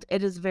world,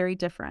 it is very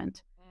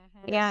different.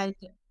 And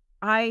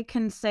I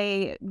can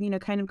say,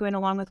 kind of going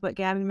along with what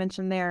Gabby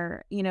mentioned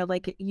there,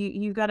 like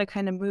you got to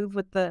kind of move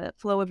with the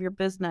flow of your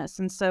business.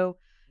 And so,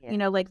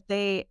 like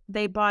they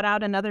bought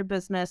out another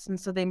business, and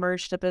so they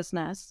merged a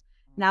business.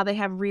 Now they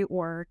have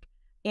reorg.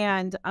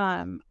 And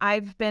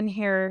I've been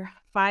here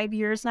 5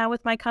 years now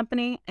with my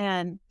company.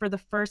 And for the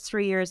first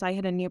 3 years, I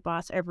had a new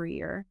boss every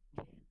year.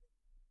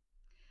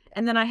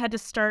 And then I had to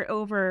start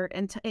over,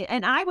 and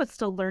I was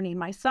still learning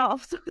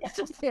myself. So it's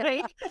just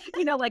like,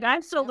 like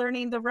I'm still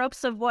learning the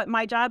ropes of what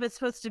my job is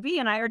supposed to be.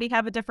 And I already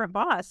have a different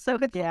boss. So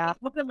it's like,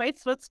 what am I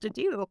supposed to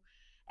do?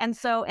 And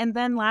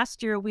then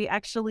last year, we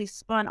actually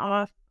spun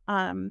off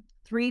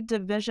 3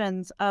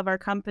 divisions of our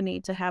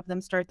company to have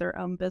them start their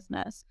own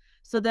business.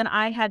 So then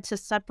I had to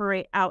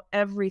separate out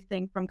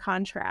everything from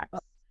contracts.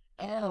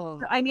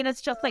 I mean, it's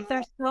just like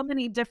there's so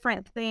many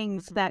different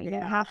things that you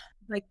have,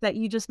 like that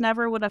you just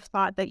never would have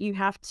thought that you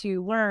have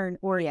to learn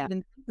or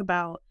even think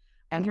about.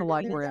 And a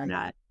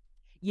librarian.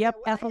 Yep,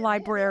 as a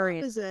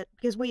librarian. Is it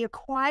because we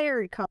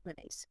acquired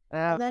companies?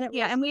 And then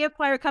and we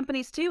acquire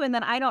companies too. And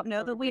then I don't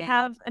know that we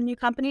have a new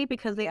company,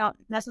 because they don't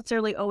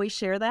necessarily always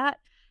share that.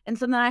 And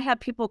so then I have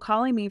people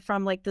calling me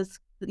from like this,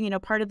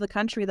 part of the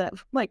country that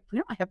like, we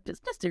don't have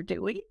business there,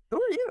 do we? Who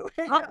are you?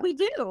 We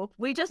do.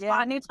 We just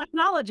bought new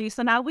technology.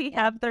 So now we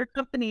have their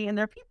company and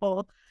their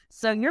people.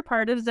 So you're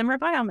part of Zimmer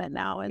Biomet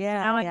now. And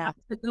now I have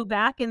to go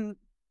back and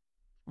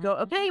go,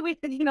 okay, we,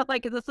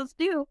 like this is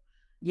new.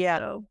 Yeah.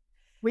 So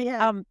we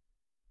had,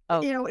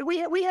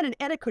 we had an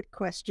etiquette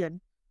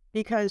question,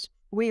 because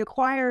we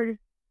acquired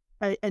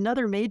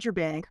another major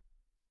bank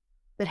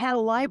that had a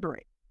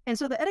library. And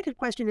so the etiquette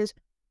question is,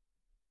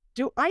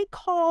 do I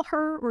call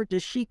her or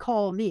does she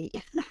call me?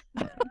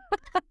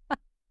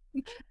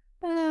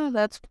 Oh,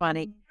 that's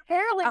funny.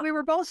 Apparently, we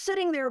were both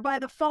sitting there by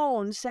the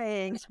phone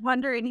saying,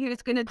 wondering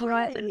who's going to do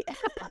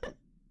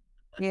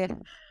it.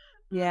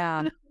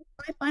 Yeah.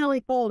 I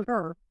finally called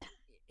her.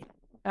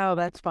 Oh,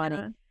 that's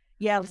funny.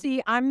 Yeah.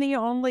 See, I'm the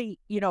only,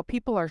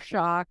 people are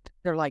shocked.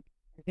 They're like,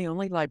 the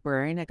only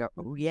librarian. I go,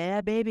 oh,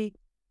 yeah, baby.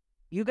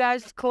 You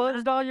guys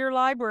closed all your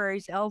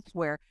libraries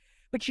elsewhere.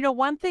 But,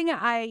 one thing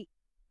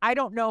I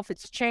don't know if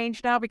it's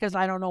changed now, because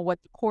I don't know what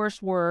the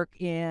coursework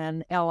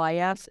in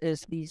LIS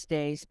is these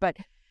days, but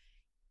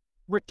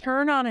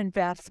return on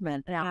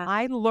investment. Now,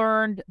 I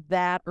learned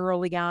that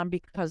early on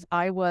because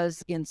I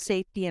was in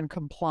safety and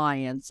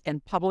compliance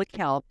and public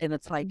health. And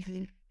it's like,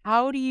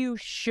 how do you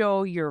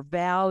show your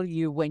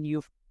value when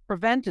you've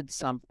prevented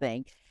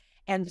something?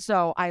 And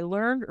so I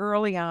learned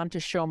early on to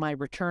show my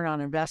return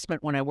on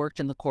investment when I worked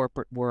in the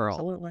corporate world.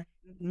 Absolutely.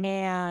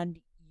 And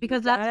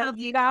because that's how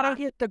you got to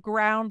hit the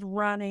ground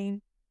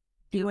running,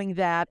 doing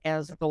that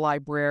as the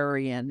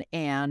librarian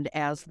and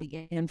as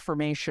the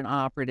information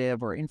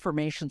operative or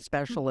information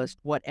specialist,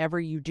 whatever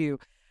you do,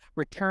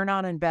 return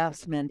on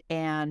investment.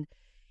 And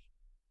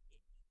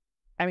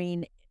I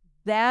mean,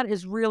 that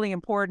is really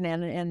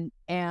important.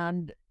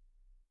 And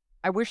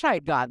I wish I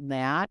had gotten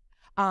that.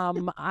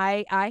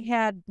 I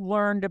had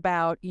learned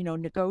about,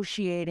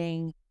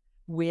 negotiating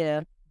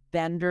with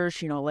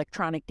vendors,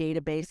 electronic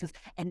databases,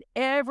 and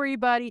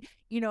everybody,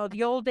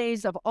 the old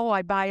days of,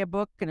 I buy a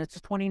book and it's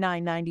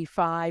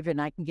 $29.95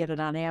 and I can get it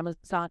on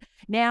Amazon.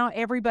 Now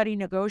everybody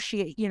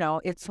negotiate,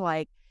 it's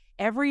like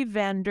every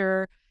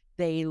vendor,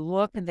 they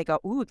look and they go,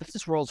 ooh, this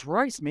is Rolls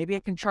Royce. Maybe I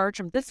can charge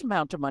them this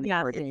amount of money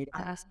for a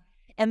database.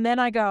 And then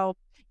I go,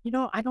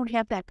 I don't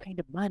have that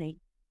kind of money.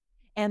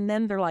 And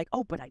then they're like,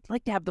 oh, but I'd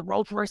like to have the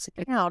Rolls Royce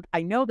account.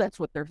 I know that's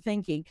what they're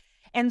thinking.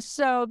 And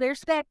so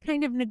there's that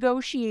kind of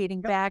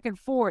negotiating back and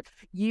forth.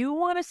 You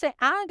want to say,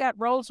 I got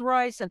Rolls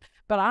Royce,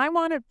 but I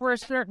want it for a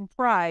certain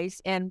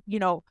price. And,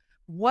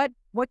 what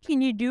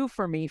can you do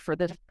for me for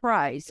this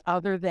price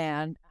other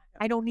than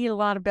I don't need a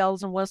lot of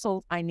bells and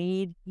whistles. I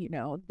need,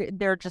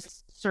 there are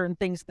just certain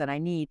things that I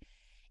need.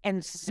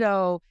 And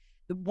so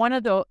one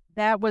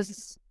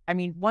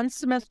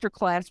semester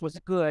class was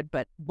good,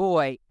 but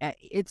boy,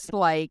 it's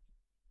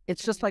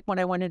just like when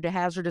I went into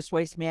hazardous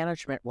waste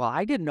management. Well,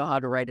 I didn't know how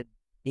to write a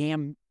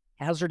damn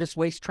hazardous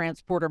waste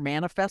transporter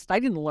manifest. I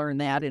didn't learn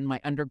that in my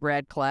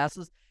undergrad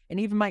classes and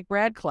even my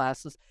grad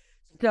classes.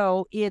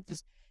 So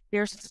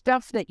there's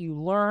stuff that you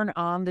learn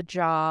on the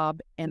job,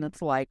 and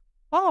it's like,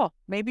 oh,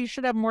 maybe you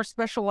should have more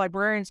special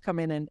librarians come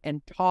in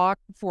and talk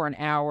for an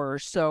hour or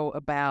so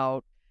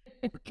about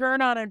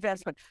return on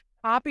investment,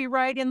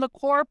 copyright in the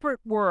corporate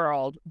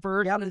world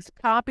versus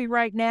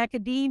copyright in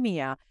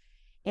academia,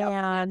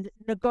 and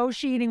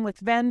negotiating with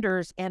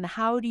vendors, and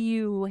how do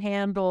you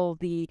handle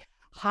the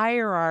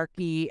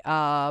hierarchy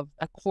of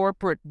a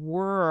corporate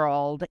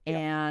world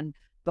and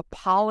the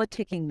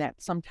politicking that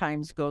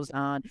sometimes goes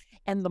on,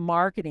 and the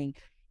marketing.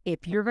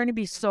 If you're going to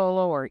be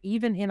solo or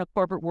even in a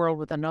corporate world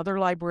with another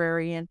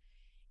librarian,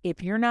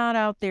 if you're not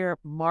out there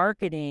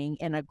marketing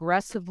and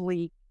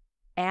aggressively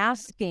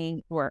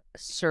asking, or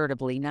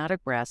assertively, not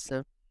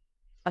aggressive,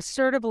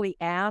 assertively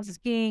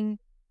asking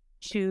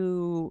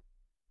to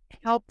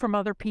help from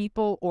other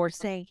people, or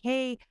saying,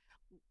 hey,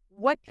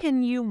 what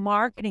can you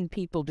marketing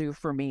people do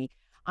for me?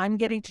 I'm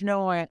getting to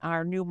know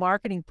our new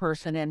marketing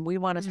person, and we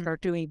want to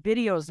start doing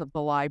videos of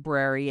the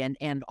library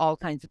and all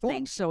kinds of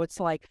things. So it's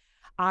like,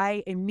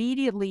 I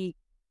immediately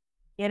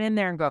get in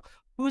there and go,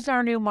 who's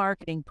our new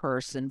marketing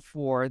person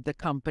for the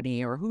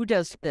company, or who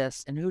does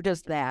this and who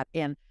does that?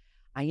 And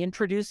I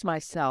introduce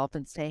myself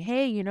and say,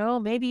 hey,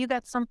 maybe you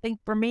got something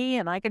for me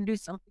and I can do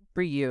something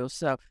for you.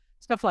 So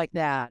stuff like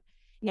that.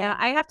 Yeah,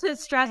 I have to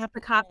stress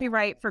the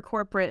copyright for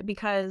corporate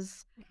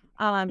because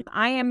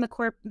I am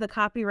the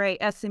copyright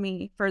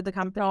SME for the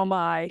company. Oh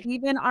my.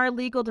 Even our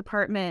legal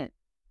department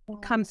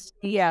comes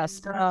to me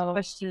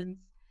questions.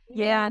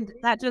 Yeah, and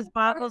that just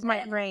boggles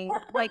my brain.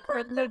 Like,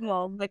 for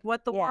legal, like,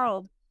 what the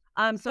world?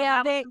 So that was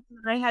something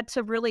that I had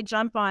to really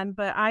jump on,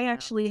 but I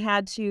actually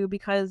had to,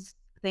 because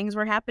things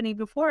were happening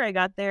before I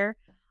got there.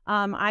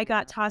 I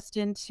got tossed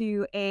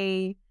into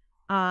a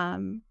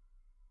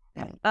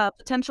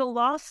potential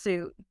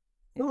lawsuit.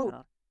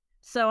 Yeah.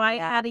 So I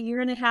had a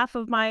year and a half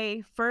of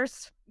my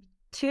first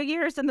 2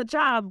 years in the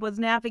job was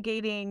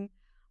navigating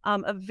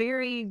a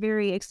very,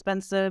 very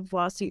expensive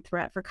lawsuit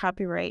threat for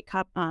copyright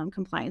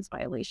compliance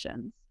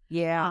violations.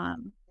 Yeah.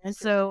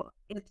 So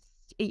it's,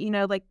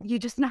 like, you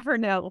just never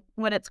know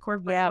when it's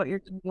corporate what you're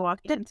going to walk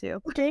into.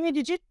 Jamie,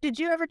 did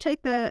you ever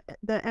take the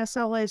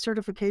SLA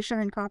certification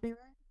in copyright?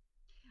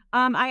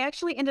 I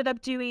actually ended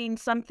up doing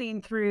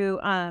something through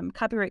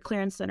Copyright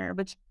Clearance Center,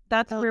 which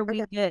that's where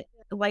we get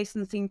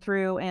licensing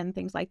through and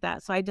things like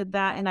that. So I did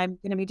that, and I'm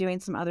going to be doing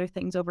some other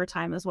things over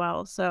time as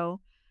well. So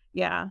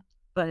yeah,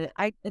 but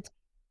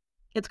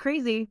it's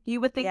crazy. You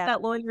would think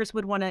that lawyers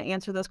would want to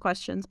answer those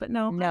questions, but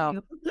no.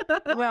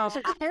 Well,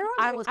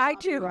 I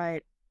do.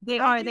 Right. They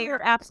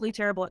are absolutely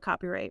terrible at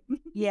copyright.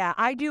 Yeah,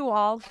 I do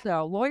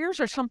also. Lawyers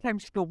are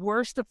sometimes the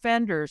worst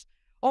offenders.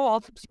 Oh,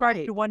 I'll subscribe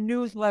to one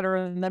newsletter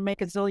and then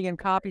make a zillion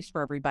copies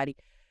for everybody.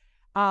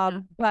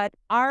 But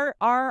our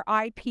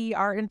IP,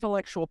 our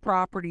intellectual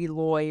property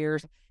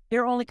lawyers,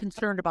 they're only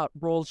concerned about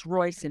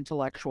Rolls-Royce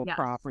intellectual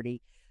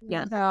property.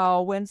 Yes.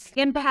 So when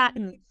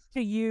patents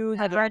to use,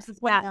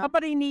 when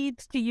somebody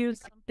needs to use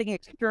something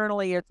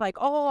externally, it's like,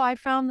 oh, I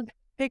found the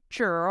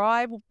picture, or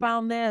I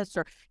found this,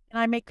 or can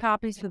I make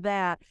copies of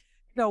that?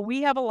 So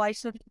we have a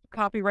licensed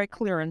Copyright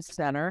Clearance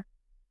Center.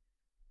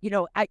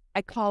 I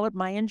call it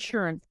my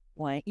insurance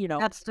blank.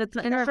 It's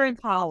an insurance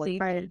policy.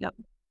 Right. Yep.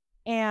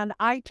 And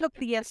I took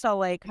the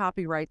SLA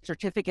copyright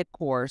certificate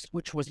course,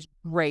 which was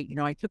great.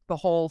 I took the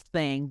whole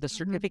thing, the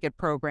certificate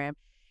program.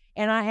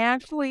 And I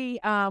actually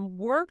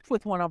worked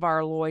with one of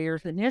our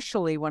lawyers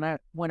initially when it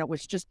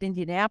was just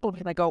Indianapolis.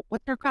 And I go,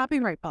 what's their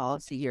copyright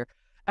policy here?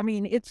 I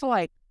mean, it's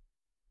like,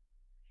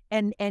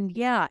 and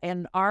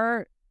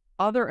our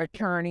other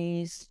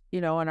attorneys,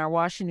 in our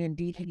Washington,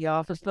 D.C.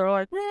 office, they're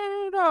like,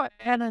 no.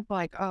 And it's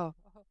like, oh,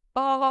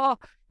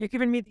 you're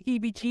giving me the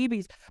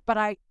heebie-jeebies.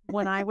 But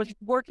when I was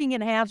working in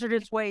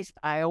hazardous waste,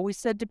 I always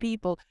said to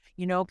people,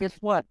 guess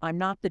what? I'm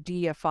not the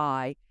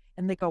DFI.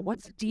 And they go,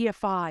 what's the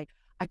DFI?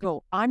 I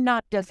go, I'm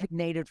not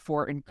designated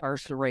for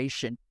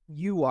incarceration.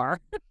 You are,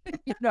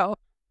 So,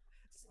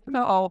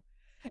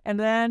 and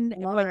then,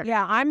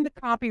 I'm the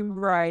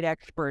copyright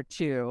expert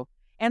too.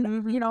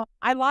 And,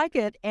 I like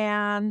it.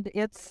 And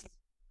it's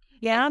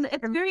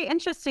very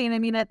interesting. I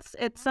mean, it's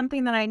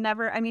something that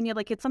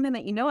it's something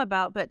that you know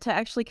about, but to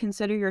actually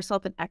consider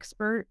yourself an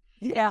expert.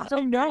 Yeah, I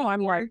know.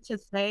 I'm right to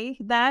say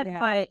that,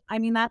 but I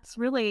mean, that's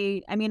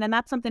really, and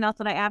that's something else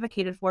that I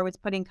advocated for, was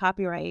putting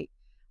copyright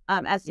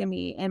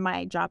SME in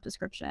my job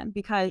description,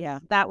 because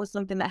that was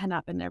something that had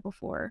not been there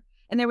before.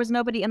 and there was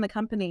nobody in the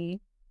company,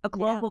 a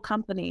global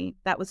company,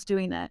 that was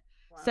doing it.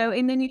 So,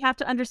 and then you have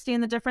to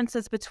understand the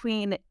differences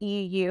between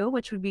EU,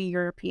 which would be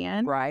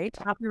European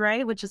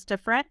copyright, which is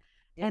different.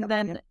 And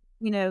then,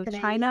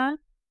 Canadian.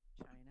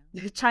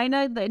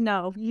 China,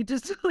 no, you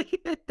just,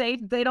 they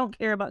don't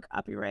care about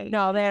copyright.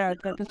 No, that's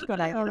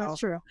good. Oh, that's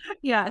true.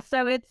 Yeah.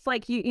 So it's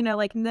like,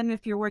 and then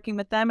if you're working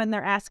with them and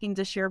they're asking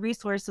to share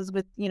resources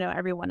with,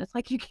 everyone, it's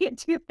like, you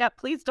can't do that.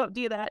 Please don't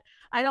do that.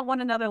 I don't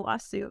want another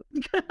lawsuit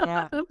because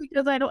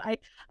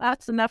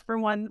that's enough for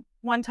one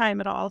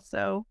time at all.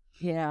 So,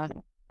 yeah.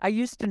 I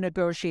used to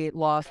negotiate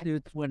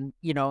lawsuits when,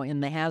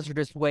 in the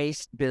hazardous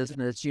waste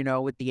business,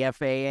 with the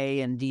FAA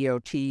and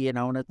DOT,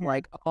 and it's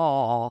like,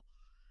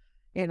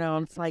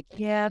 it's like,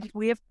 yes,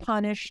 we have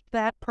punished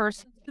that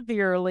person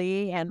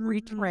severely and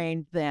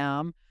retrained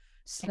them.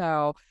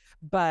 So,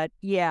 but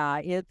yeah,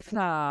 it's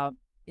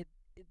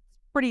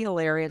pretty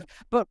hilarious.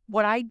 But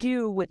what I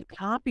do with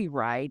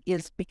copyright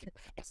is, because,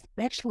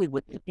 especially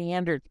with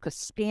standards, because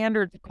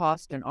standards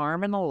cost an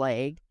arm and a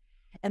leg.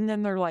 And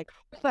then they're like,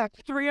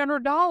 that's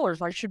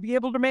 $300. I should be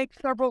able to make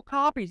several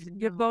copies and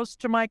give those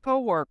to my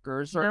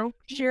coworkers or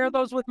share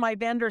those with my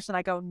vendors. And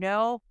I go,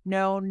 no,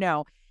 no,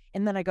 no.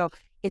 And then I go,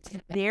 it's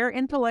their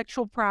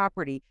intellectual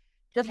property.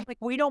 Just like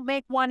we don't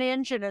make one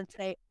engine and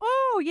say,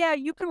 oh, yeah,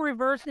 you can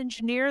reverse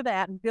engineer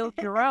that and build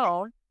your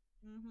own.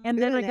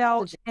 And then I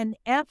go, and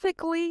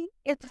ethically,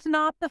 it's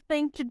not the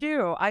thing to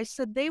do. I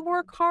said, they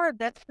work hard.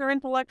 That's their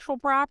intellectual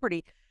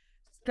property.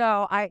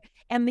 So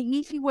and the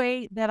easy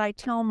way that I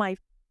tell my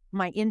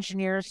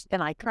engineers,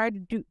 and I try to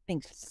do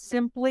things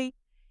simply,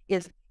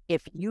 is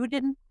if you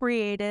didn't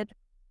create it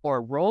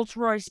or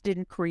Rolls-Royce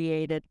didn't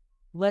create it,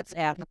 let's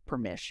ask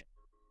permission.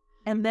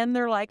 And then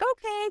they're like,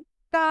 okay,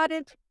 got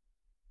it.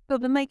 So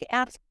then they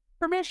ask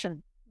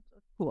permission.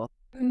 Cool.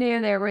 Who knew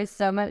there was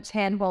so much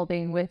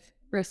hand-holding with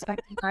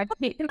respect to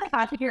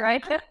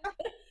copyright?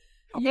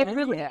 It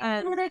really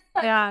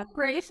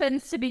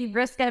corporations to be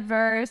risk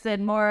adverse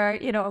and more,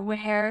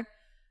 aware.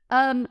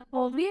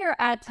 Well, we are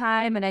at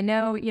time, and I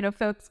know,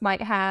 folks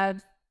might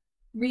have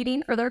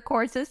reading for their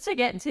courses to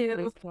get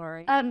to.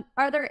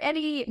 Are there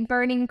any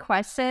burning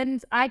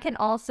questions? I can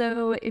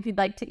also, if you'd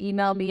like to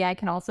email me, I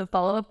can also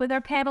follow up with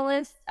our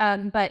panelists.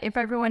 But if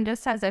everyone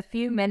just has a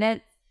few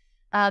minutes,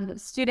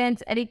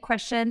 students, any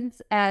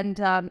questions? And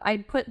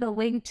I put the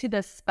link to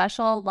the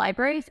Special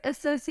Libraries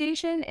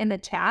Association in the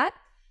chat.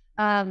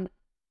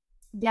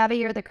 Gabby,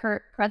 you're the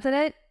current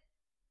president.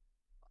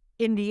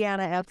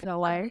 Indiana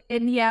FLA.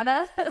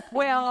 Indiana.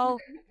 Well,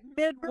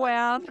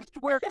 Midwest,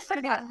 we're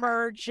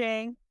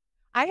merging.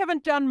 I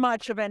haven't done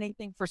much of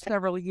anything for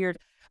several years,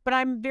 but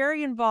I'm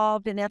very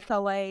involved in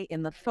SLA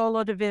in the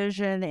solo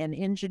division and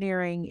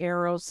engineering,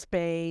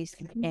 aerospace,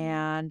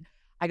 and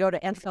I go to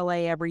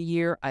SLA every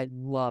year. I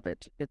love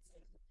it.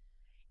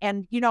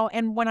 And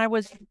when I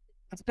was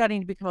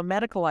studying to become a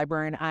medical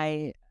librarian,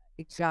 I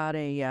got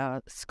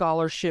a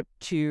scholarship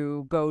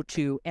to go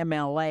to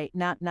MLA,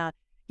 MLA.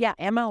 Yeah,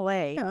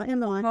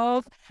 MLA.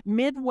 Both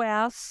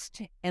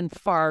Midwest and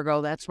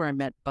Fargo. That's where I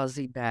met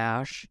Buzzy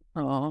Bash.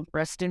 Oh,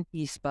 rest in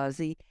peace,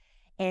 Buzzy.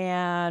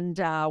 And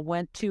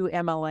went to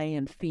MLA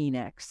in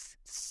Phoenix.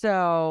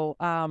 So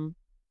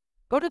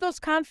go to those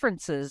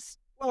conferences.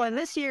 Well, and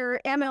this year,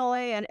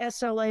 MLA and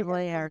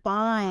SLA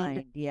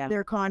combined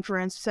their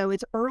conference. So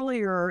it's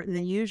earlier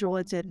than usual.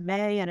 It's in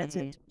May, and it's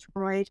in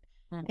Detroit.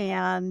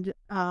 And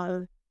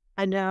I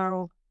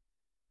know,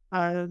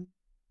 well,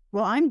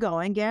 I'm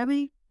going.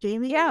 Gabby?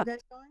 Jamie, yeah. Are you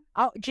guys going?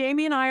 Oh,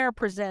 Jamie and I are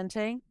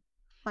presenting.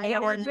 We're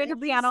going to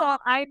be on.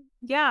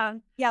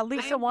 Lisa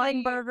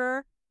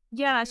Weinberger.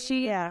 Yeah,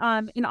 she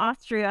in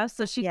Austria,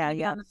 so she can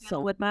be on the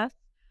panel with us.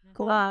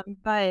 Cool.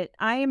 But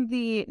I am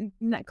the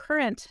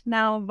current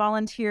now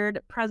volunteered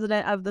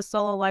president of the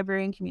solo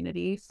librarian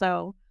community.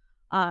 So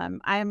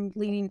I'm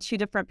leading 2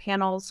 different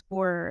panels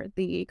for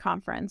the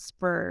conference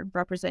for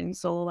representing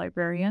solo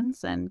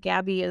librarians, and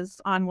Gabby is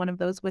on one of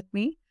those with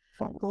me.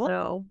 Cool.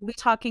 So we'll be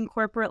talking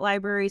corporate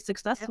library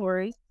success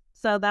stories.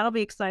 So that'll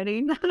be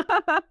exciting.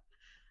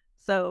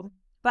 But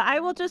I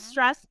will just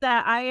stress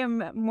that I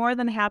am more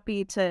than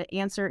happy to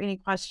answer any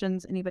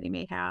questions anybody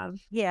may have.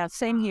 Yeah,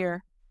 same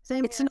here.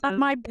 It's not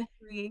my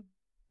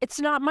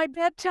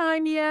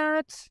bedtime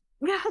yet.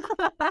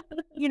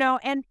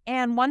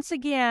 And once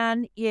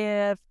again,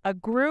 if a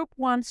group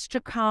wants to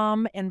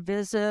come and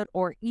visit,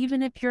 or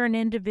even if you're an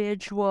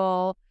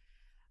individual,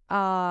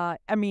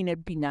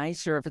 it'd be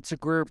nicer if it's a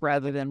group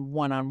rather than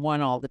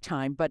one-on-one all the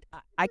time, but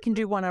I can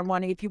do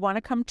one-on-one. If you want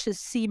to come to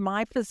see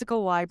my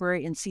physical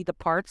library and see the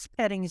Parts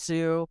Petting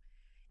Zoo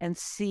and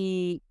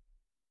see,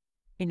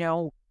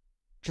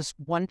 just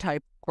one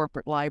type of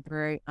corporate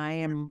library, I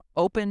am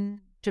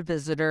open to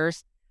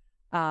visitors.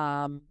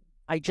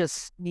 I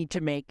just need to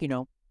make,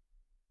 a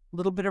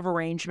little bit of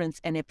arrangements.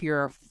 And if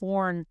you're a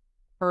foreign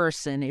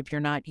person, if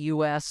you're not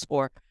U.S.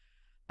 or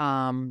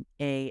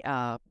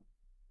a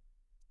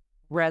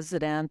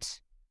resident,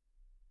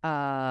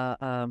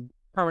 permanent,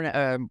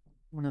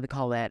 what do they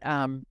call that?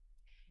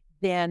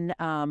 Then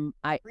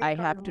I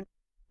have to,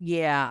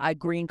 yeah, a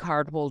green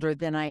card holder,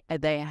 then I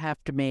have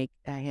to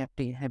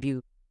have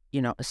you,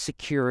 a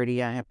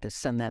security. I have to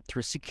send that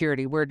through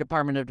security. We're a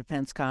Department of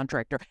Defense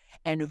contractor.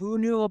 And who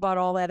knew about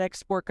all that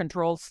export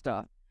control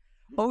stuff?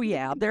 Oh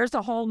yeah, there's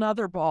a whole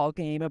nother ball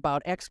game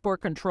about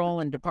export control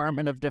and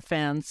Department of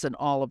Defense and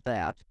all of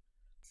that.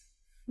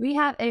 We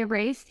have a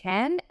raised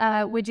hand.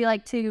 Would you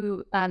like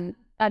to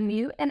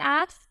unmute and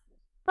ask?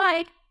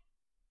 Hi.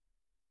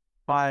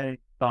 Hi,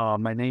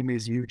 my name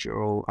is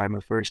Yujo. I'm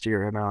a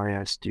first-year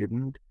MLIS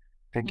student.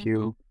 Thank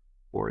you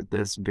for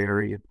this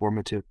very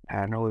informative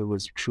panel. It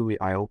was truly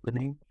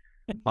eye-opening.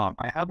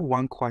 I have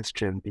one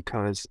question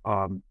because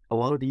a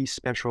lot of these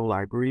special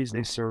libraries,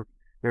 they serve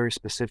very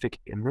specific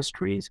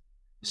industries.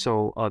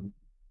 So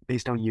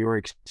based on your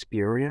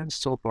experience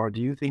so far,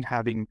 do you think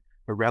having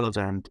a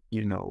relevant,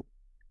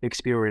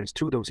 experience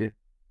to those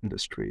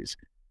industries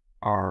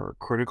are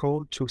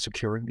critical to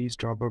securing these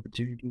job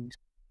opportunities?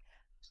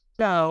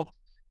 No.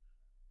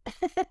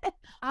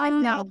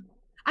 No.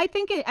 I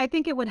think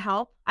it would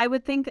help. I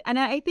would think, and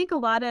I think a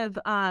lot of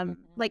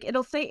like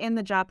it'll say in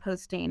the job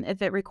posting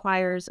if it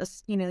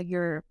requires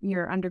your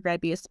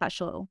undergrad be a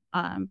special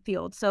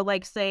field. So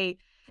like say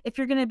if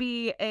you're going to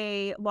be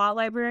a law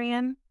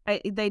librarian,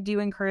 they do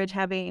encourage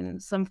having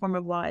some form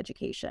of law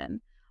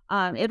education.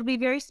 It'll be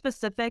very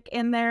specific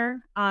in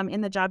there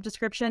in the job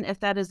description if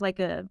that is like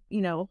a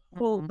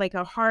whole like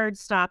a hard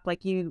stop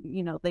like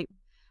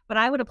but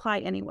I would apply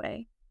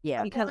anyway.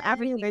 Yeah, because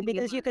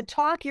because you could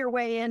talk your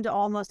way into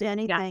almost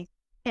anything,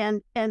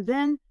 and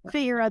then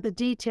figure out the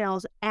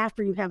details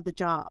after you have the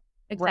job.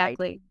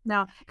 Exactly. Right.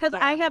 Now, because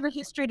I have a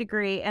history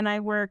degree and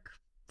I work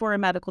for a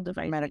medical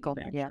device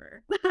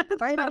manufacturer.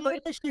 I have an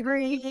English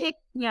degree.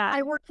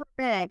 I work for a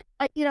bank.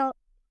 On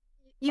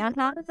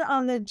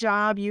the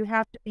job, you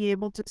have to be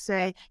able to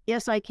say,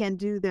 yes, I can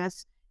do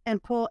this,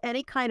 and pull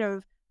any kind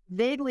of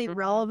vaguely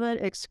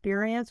relevant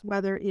experience,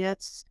 whether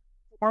it's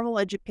formal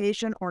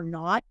education or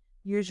not.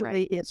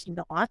 Usually it's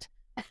not.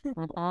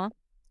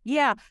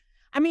 Yeah.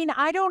 I mean,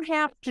 I don't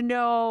have to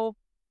know.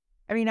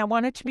 I mean, I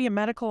wanted to be a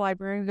medical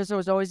librarian because I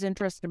was always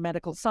interested in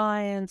medical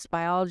science,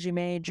 biology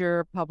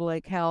major,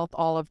 public health,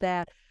 all of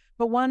that.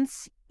 But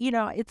once,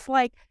 it's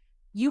like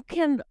you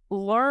can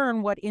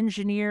learn what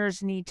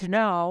engineers need to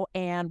know.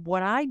 And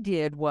what I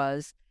did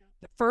was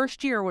the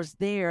first year I was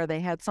there, they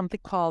had something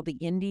called the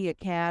Indie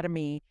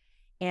Academy.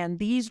 And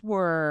these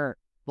were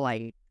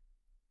like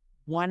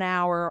 1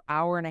 hour,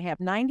 hour and a half,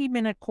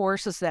 90-minute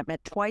courses that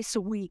met twice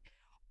a week,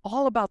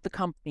 all about the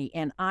company.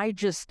 And I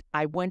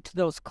went to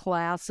those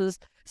classes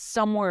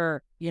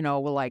somewhere,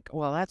 like,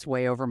 well, that's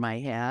way over my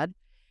head.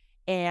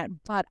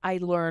 But I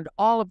learned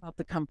all about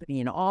the company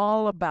and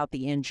all about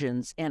the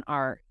engines and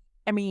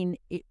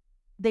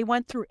they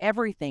went through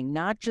everything,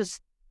 not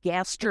just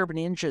gas turbine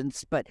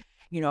engines, but,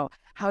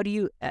 how do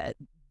you,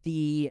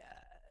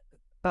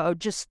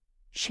 just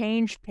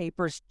change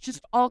papers,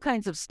 just all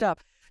kinds of stuff.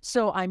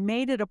 So I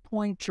made it a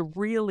point to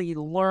really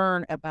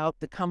learn about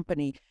the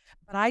company.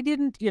 But I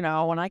didn't,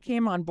 when I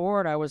came on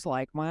board, I was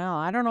like, well,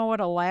 I don't know what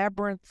a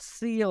labyrinth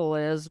seal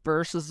is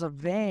versus a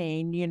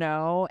vein,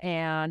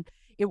 and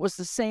it was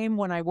the same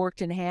when I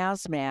worked in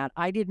hazmat.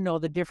 I didn't know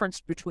the difference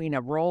between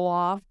a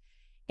roll-off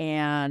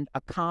and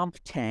a comp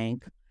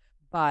tank,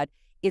 but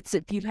it's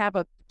if you have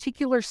a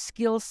particular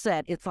skill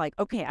set, it's like,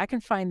 okay, I can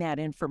find that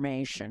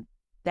information.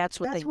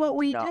 That's what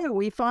we do.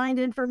 We find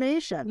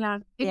information. Yeah.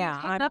 You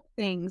pick up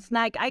things.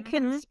 Like I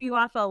can spew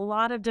off a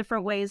lot of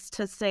different ways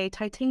to say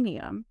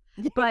titanium.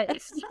 But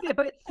it's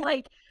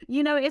like,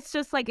 it's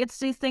just like it's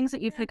these things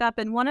that you pick up.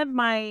 And one of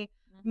my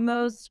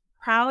most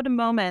proud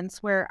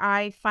moments where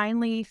I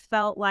finally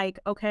felt like,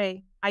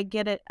 okay, I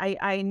get it.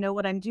 I know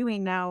what I'm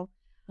doing now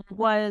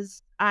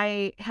was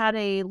I had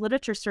a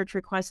literature search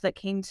request that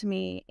came to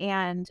me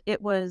and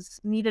it was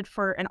needed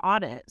for an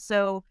audit.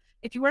 So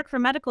if you work for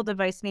medical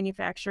device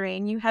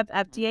manufacturing, you have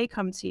FDA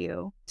come to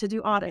you to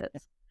do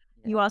audits.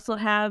 You also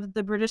have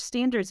the British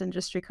standards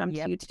industry come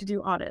to you to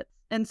do audits.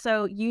 And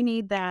so you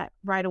need that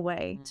right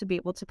away to be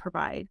able to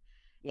provide.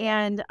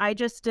 And I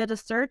just did a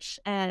search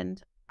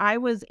and I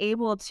was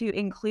able to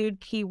include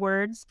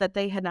keywords that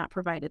they had not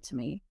provided to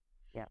me.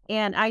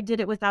 And I did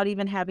it without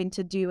even having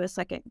to do a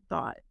second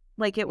thought.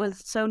 Like it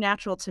was so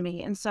natural to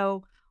me. And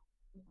so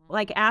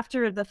like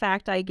after the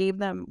fact, I gave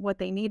them what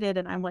they needed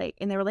and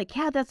they were like,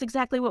 yeah, that's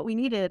exactly what we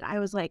needed. I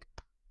was like,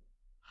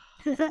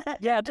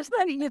 yeah, just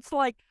that it's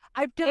like,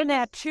 I've done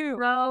that too.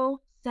 So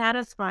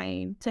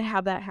satisfying to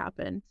have that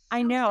happen.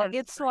 I know.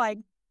 It's like,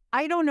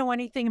 I don't know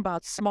anything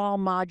about small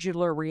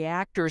modular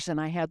reactors.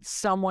 And I had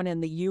someone in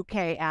the UK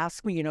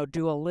ask me,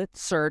 do a lit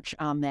search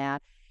on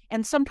that.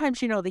 And sometimes,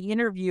 the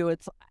interview,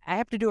 I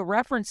have to do a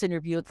reference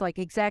interview. It's like,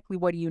 exactly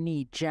what do you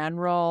need?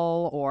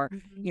 General or,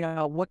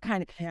 what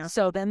kind of,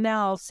 so then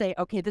they'll say,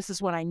 okay, this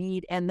is what I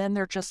need. And then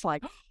they're just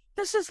like,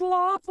 this is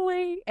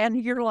lovely. And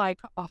you're like,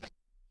 oh,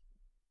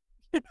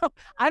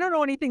 I don't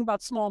know anything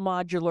about small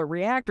modular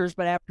reactors,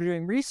 but after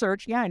doing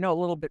research, I know a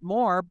little bit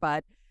more,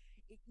 but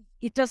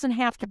it doesn't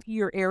have to be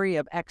your area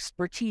of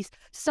expertise.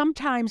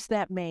 Sometimes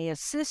that may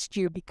assist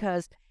you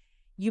because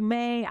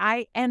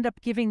I end up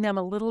giving them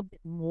a little bit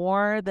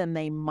more than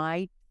they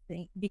might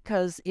think,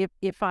 because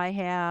if I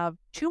have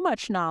too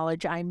much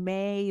knowledge, I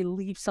may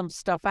leave some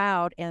stuff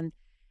out, and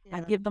I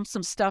Yeah. give them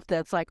some stuff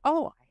that's like,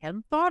 oh, I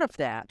hadn't thought of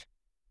that.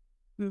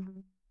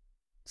 Mhm.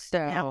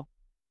 So,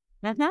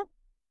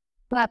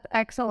 That's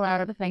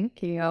excellent.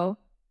 Thank you.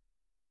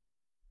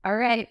 All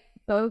right,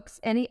 folks.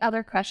 Any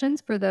other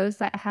questions for those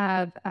that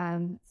have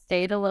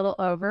stayed a little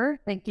over?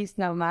 Thank you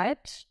so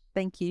much.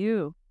 thank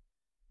you.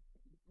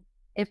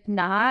 If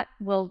not,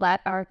 we'll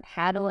let our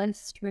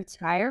panelists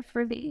retire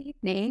for the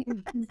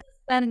evening. It's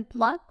been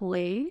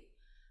lovely.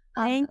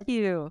 Thank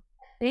you.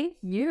 Thank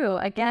you.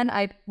 Again,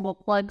 I will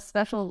plug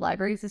Special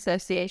Libraries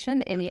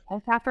Association in the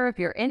chapter if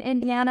you're in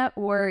Indiana,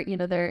 or,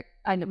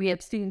 I know we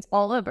have students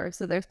all over,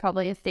 so there's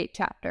probably a state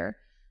chapter,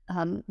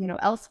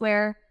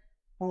 elsewhere.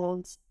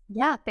 And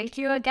yeah, thank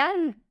you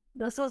again.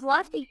 This was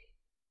lovely.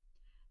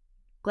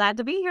 Glad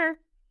to be here.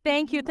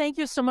 Thank you. Thank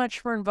you so much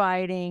for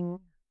inviting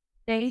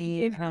Thank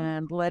me you.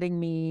 and letting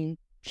me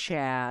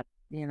chat,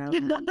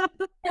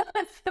 It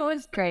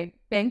was great.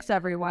 Thanks,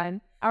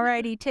 everyone. All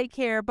righty. Take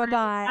care. Bye-bye.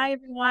 Bye,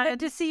 everyone. Good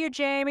to see you,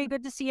 Jamie.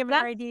 Good to see you, Yes,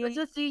 Mary good D.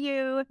 to see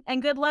you.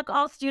 And good luck,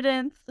 all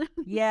students.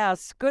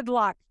 Yes. Good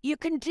luck. You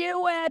can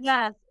do it.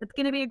 Yes, it's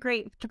going to be a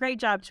great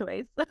job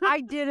choice.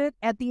 I did it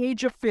at the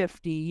age of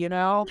 50,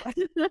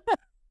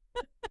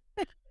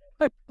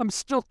 I'm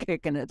still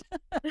kicking it.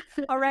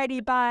 All righty.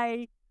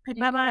 Bye.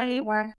 Bye-bye. Bye.